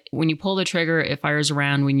 But when you pull the trigger, it fires a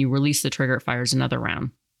round. When you release the trigger, it fires another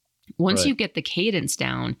round. Once you get the cadence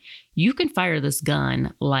down, you can fire this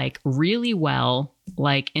gun like really well,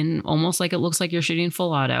 like in almost like it looks like you're shooting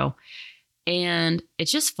full auto. And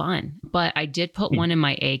it's just fun. But I did put one in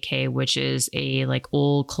my AK, which is a like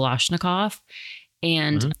old Kalashnikov.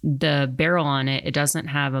 And the barrel on it, it doesn't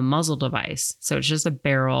have a muzzle device. So it's just a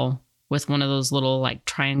barrel with one of those little like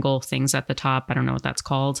triangle things at the top. I don't know what that's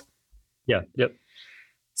called. Yeah. Yep.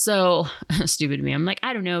 So stupid to me. I'm like,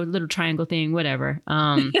 I don't know, little triangle thing, whatever.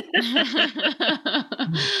 I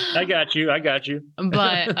got you.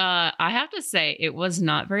 But I have to say it was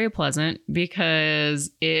not very pleasant because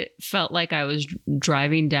it felt like I was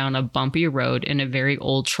driving down a bumpy road in a very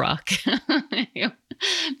old truck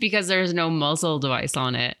because there's no muzzle device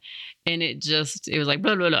on it. And it was like,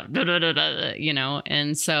 blah, blah, blah, blah, blah, blah,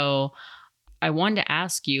 And so I wanted to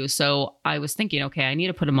ask you, so I was thinking, okay, I need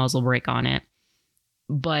to put a muzzle brake on it.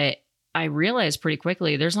 But I realized pretty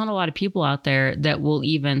quickly there's not a lot of people out there that will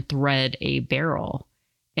even thread a barrel.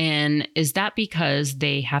 And is that because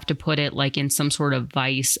they have to put it like in some sort of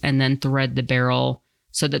vise and then thread the barrel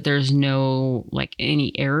so that there's no like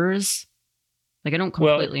any errors? Like I don't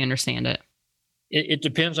completely understand it. It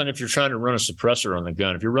depends on if you're trying to run a suppressor on the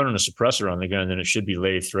gun. If you're running a suppressor on the gun, then it should be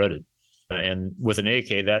lathe threaded. And with an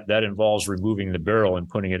AK, that involves removing the barrel and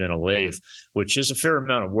putting it in a lathe, which is a fair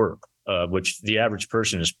amount of work. Which the average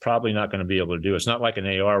person is probably not going to be able to do. It's not like an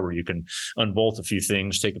AR where you can unbolt a few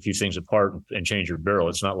things, take a few things apart and change your barrel.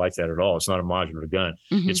 It's not like that at all. It's not a modular gun.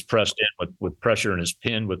 It's pressed in with pressure and is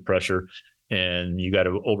pinned with pressure. And you got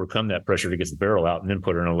to overcome that pressure to get the barrel out and then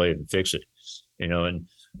put it in a lathe and fix it. And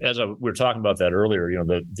as we were talking about that earlier,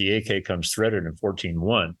 the AK comes threaded in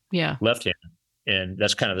 14-1, left-handed. And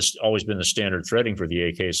that's kind of always been the standard threading for the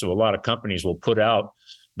AK. So a lot of companies will put out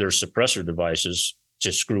their suppressor devices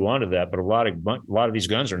to screw onto that, but a lot of these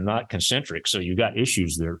guns are not concentric, so you got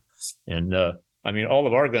issues there. And I mean, all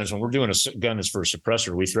of our guns, when we're doing a gun that's for a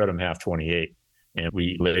suppressor, we thread them half 28, and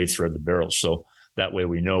we lathe thread the barrels, so that way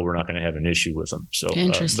we know we're not going to have an issue with them. So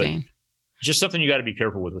interesting. Just something you got to be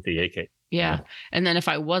careful with the AK. Yeah, and then if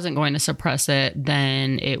I wasn't going to suppress it,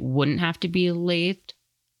 then it wouldn't have to be lathed.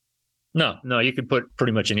 No, you could put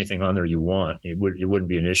pretty much anything on there you want. It wouldn't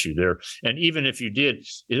be an issue there. And even if you did,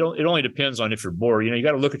 it only depends on if your bore, you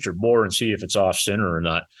got to look at your bore and see if it's off center or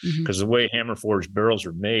not, because the way hammer forged barrels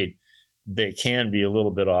are made, they can be a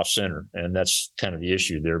little bit off center, and that's kind of the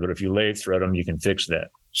issue there. But if you lathe thread them, you can fix that.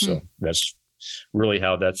 So that's really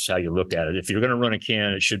that's how you look at it. If you're going to run a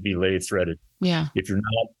can, it should be lathe threaded. Yeah. If you're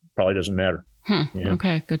not, probably doesn't matter.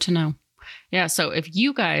 Okay, good to know. Yeah. So if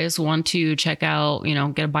you guys want to check out,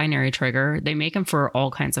 get a binary trigger, they make them for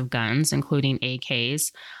all kinds of guns, including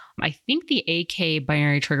AKs. I think the AK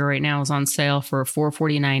binary trigger right now is on sale for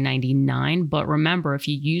 $449.99. But remember, if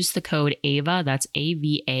you use the code AVA, that's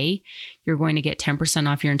AVA, you're going to get 10%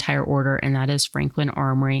 off your entire order. And that is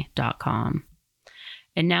franklinarmory.com.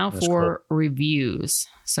 And now for reviews.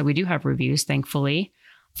 So we do have reviews, thankfully.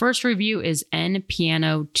 First review is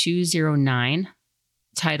npiano209.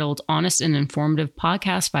 Titled Honest and Informative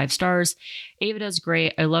Podcast, 5 stars. Ava does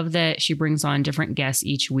great. I love that she brings on different guests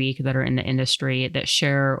each week that are in the industry that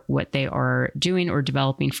share what they are doing or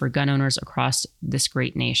developing for gun owners across this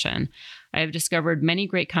great nation. I have discovered many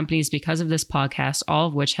great companies because of this podcast, all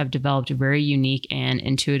of which have developed very unique and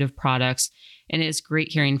intuitive products, and it is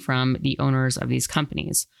great hearing from the owners of these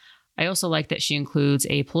companies. I also like that she includes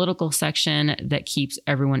a political section that keeps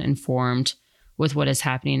everyone informed with what is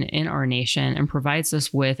happening in our nation and provides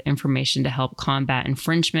us with information to help combat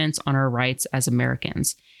infringements on our rights as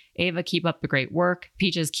Americans. Ava, keep up the great work.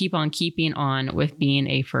 Peaches, keep on keeping on with being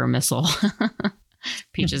a fur missile.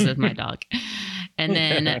 Peaches is my dog. And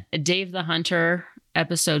then Dave the Hunter,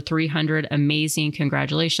 episode 300, amazing.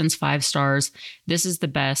 Congratulations, 5 stars. This is the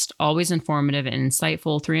best, always informative and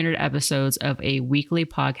insightful. 300 episodes of a weekly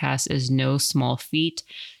podcast is no small feat.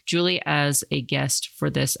 Julie, as a guest for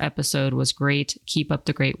this episode, was great. Keep up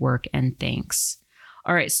the great work, and thanks.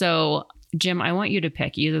 All right, so Jim, I want you to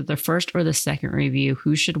pick either the first or the second review.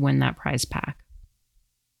 Who should win that prize pack?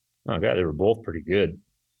 Oh God, they were both pretty good.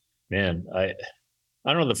 Man, I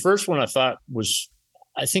don't know. The first one I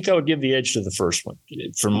think I would give the edge to the first one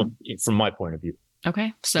from my point of view.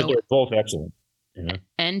 Okay, so but they're both excellent.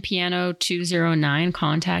 npiano209,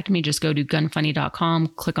 contact me. Just go to gunfunny.com,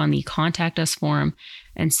 click on the contact us form,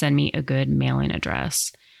 and send me a good mailing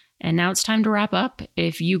address. And now it's time to wrap up.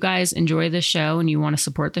 If you guys enjoy the show and you want to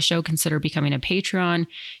support the show, consider becoming a Patreon.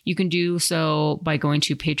 You can do so by going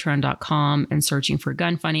to patreon.com and searching for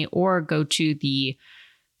Gun Funny, or go to the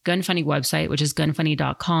Gun Funny website, which is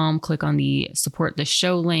gunfunny.com. Click on the support the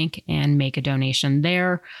show link and make a donation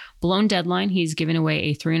there. Blown Deadline, he's giving away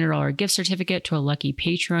a $300 gift certificate to a lucky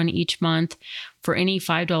patron each month. For any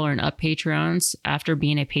 $5 and up patrons, after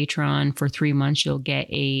being a patron for 3 months, you'll get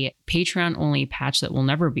a Patreon-only patch that will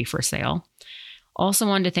never be for sale. Also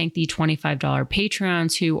wanted to thank the $25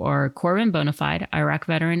 patrons who are Corbin Bonafide, Iraq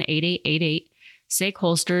Veteran 8888, Sake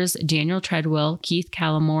Holsters, Daniel Treadwell, Keith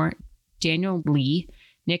Callamore, Daniel Lee,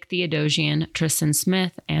 Nick Theodosian, Tristan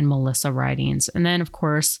Smith, and Melissa Ridings. And then, of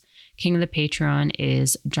course, King of the Patreon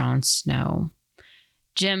is Jon Snow.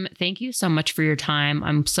 Jim, thank you so much for your time.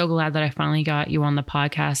 I'm so glad that I finally got you on the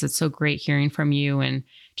podcast. It's so great hearing from you and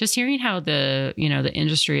just hearing how the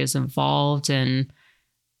industry has evolved. And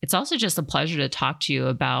it's also just a pleasure to talk to you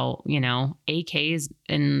about, AKs.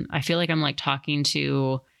 And I feel like I'm like talking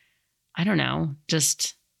to, I don't know,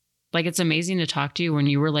 just like, it's amazing to talk to you when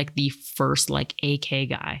you were like the first like AK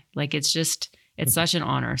guy. Like, it's such an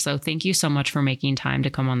honor. So thank you so much for making time to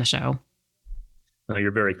come on the show. No,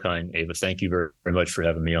 you're very kind, Ava. Thank you very, very much for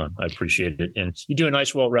having me on. I appreciate it. And you do a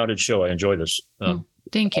nice, well-rounded show. I enjoy this.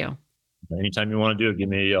 Thank you. Anytime you want to do it, give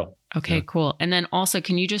me a yell. Okay, cool. And then also,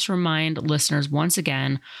 can you just remind listeners once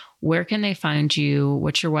again, where can they find you?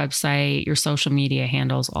 What's your website, your social media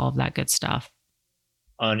handles, all of that good stuff?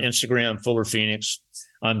 On Instagram, Fuller Phoenix.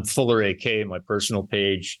 I'm Fuller AK, my personal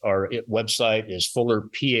page. Our website is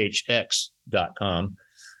fullerphx.com.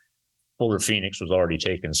 Fuller Phoenix was already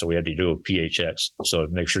taken, so we had to do a PHX. So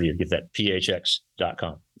make sure you get that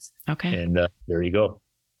phx.com. Okay. And there you go.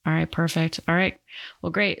 All right, perfect. All right.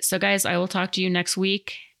 Well, great. So guys, I will talk to you next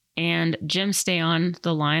week. And Jim, stay on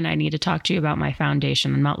the line. I need to talk to you about my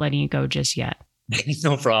foundation. I'm not letting you go just yet.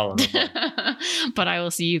 No problem. But I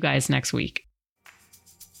will see you guys next week.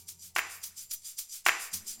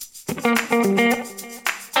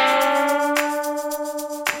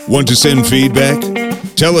 Want to send feedback?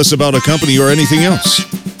 Tell us about a company or anything else.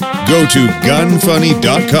 Go to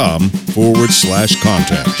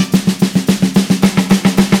gunfunny.com/contact.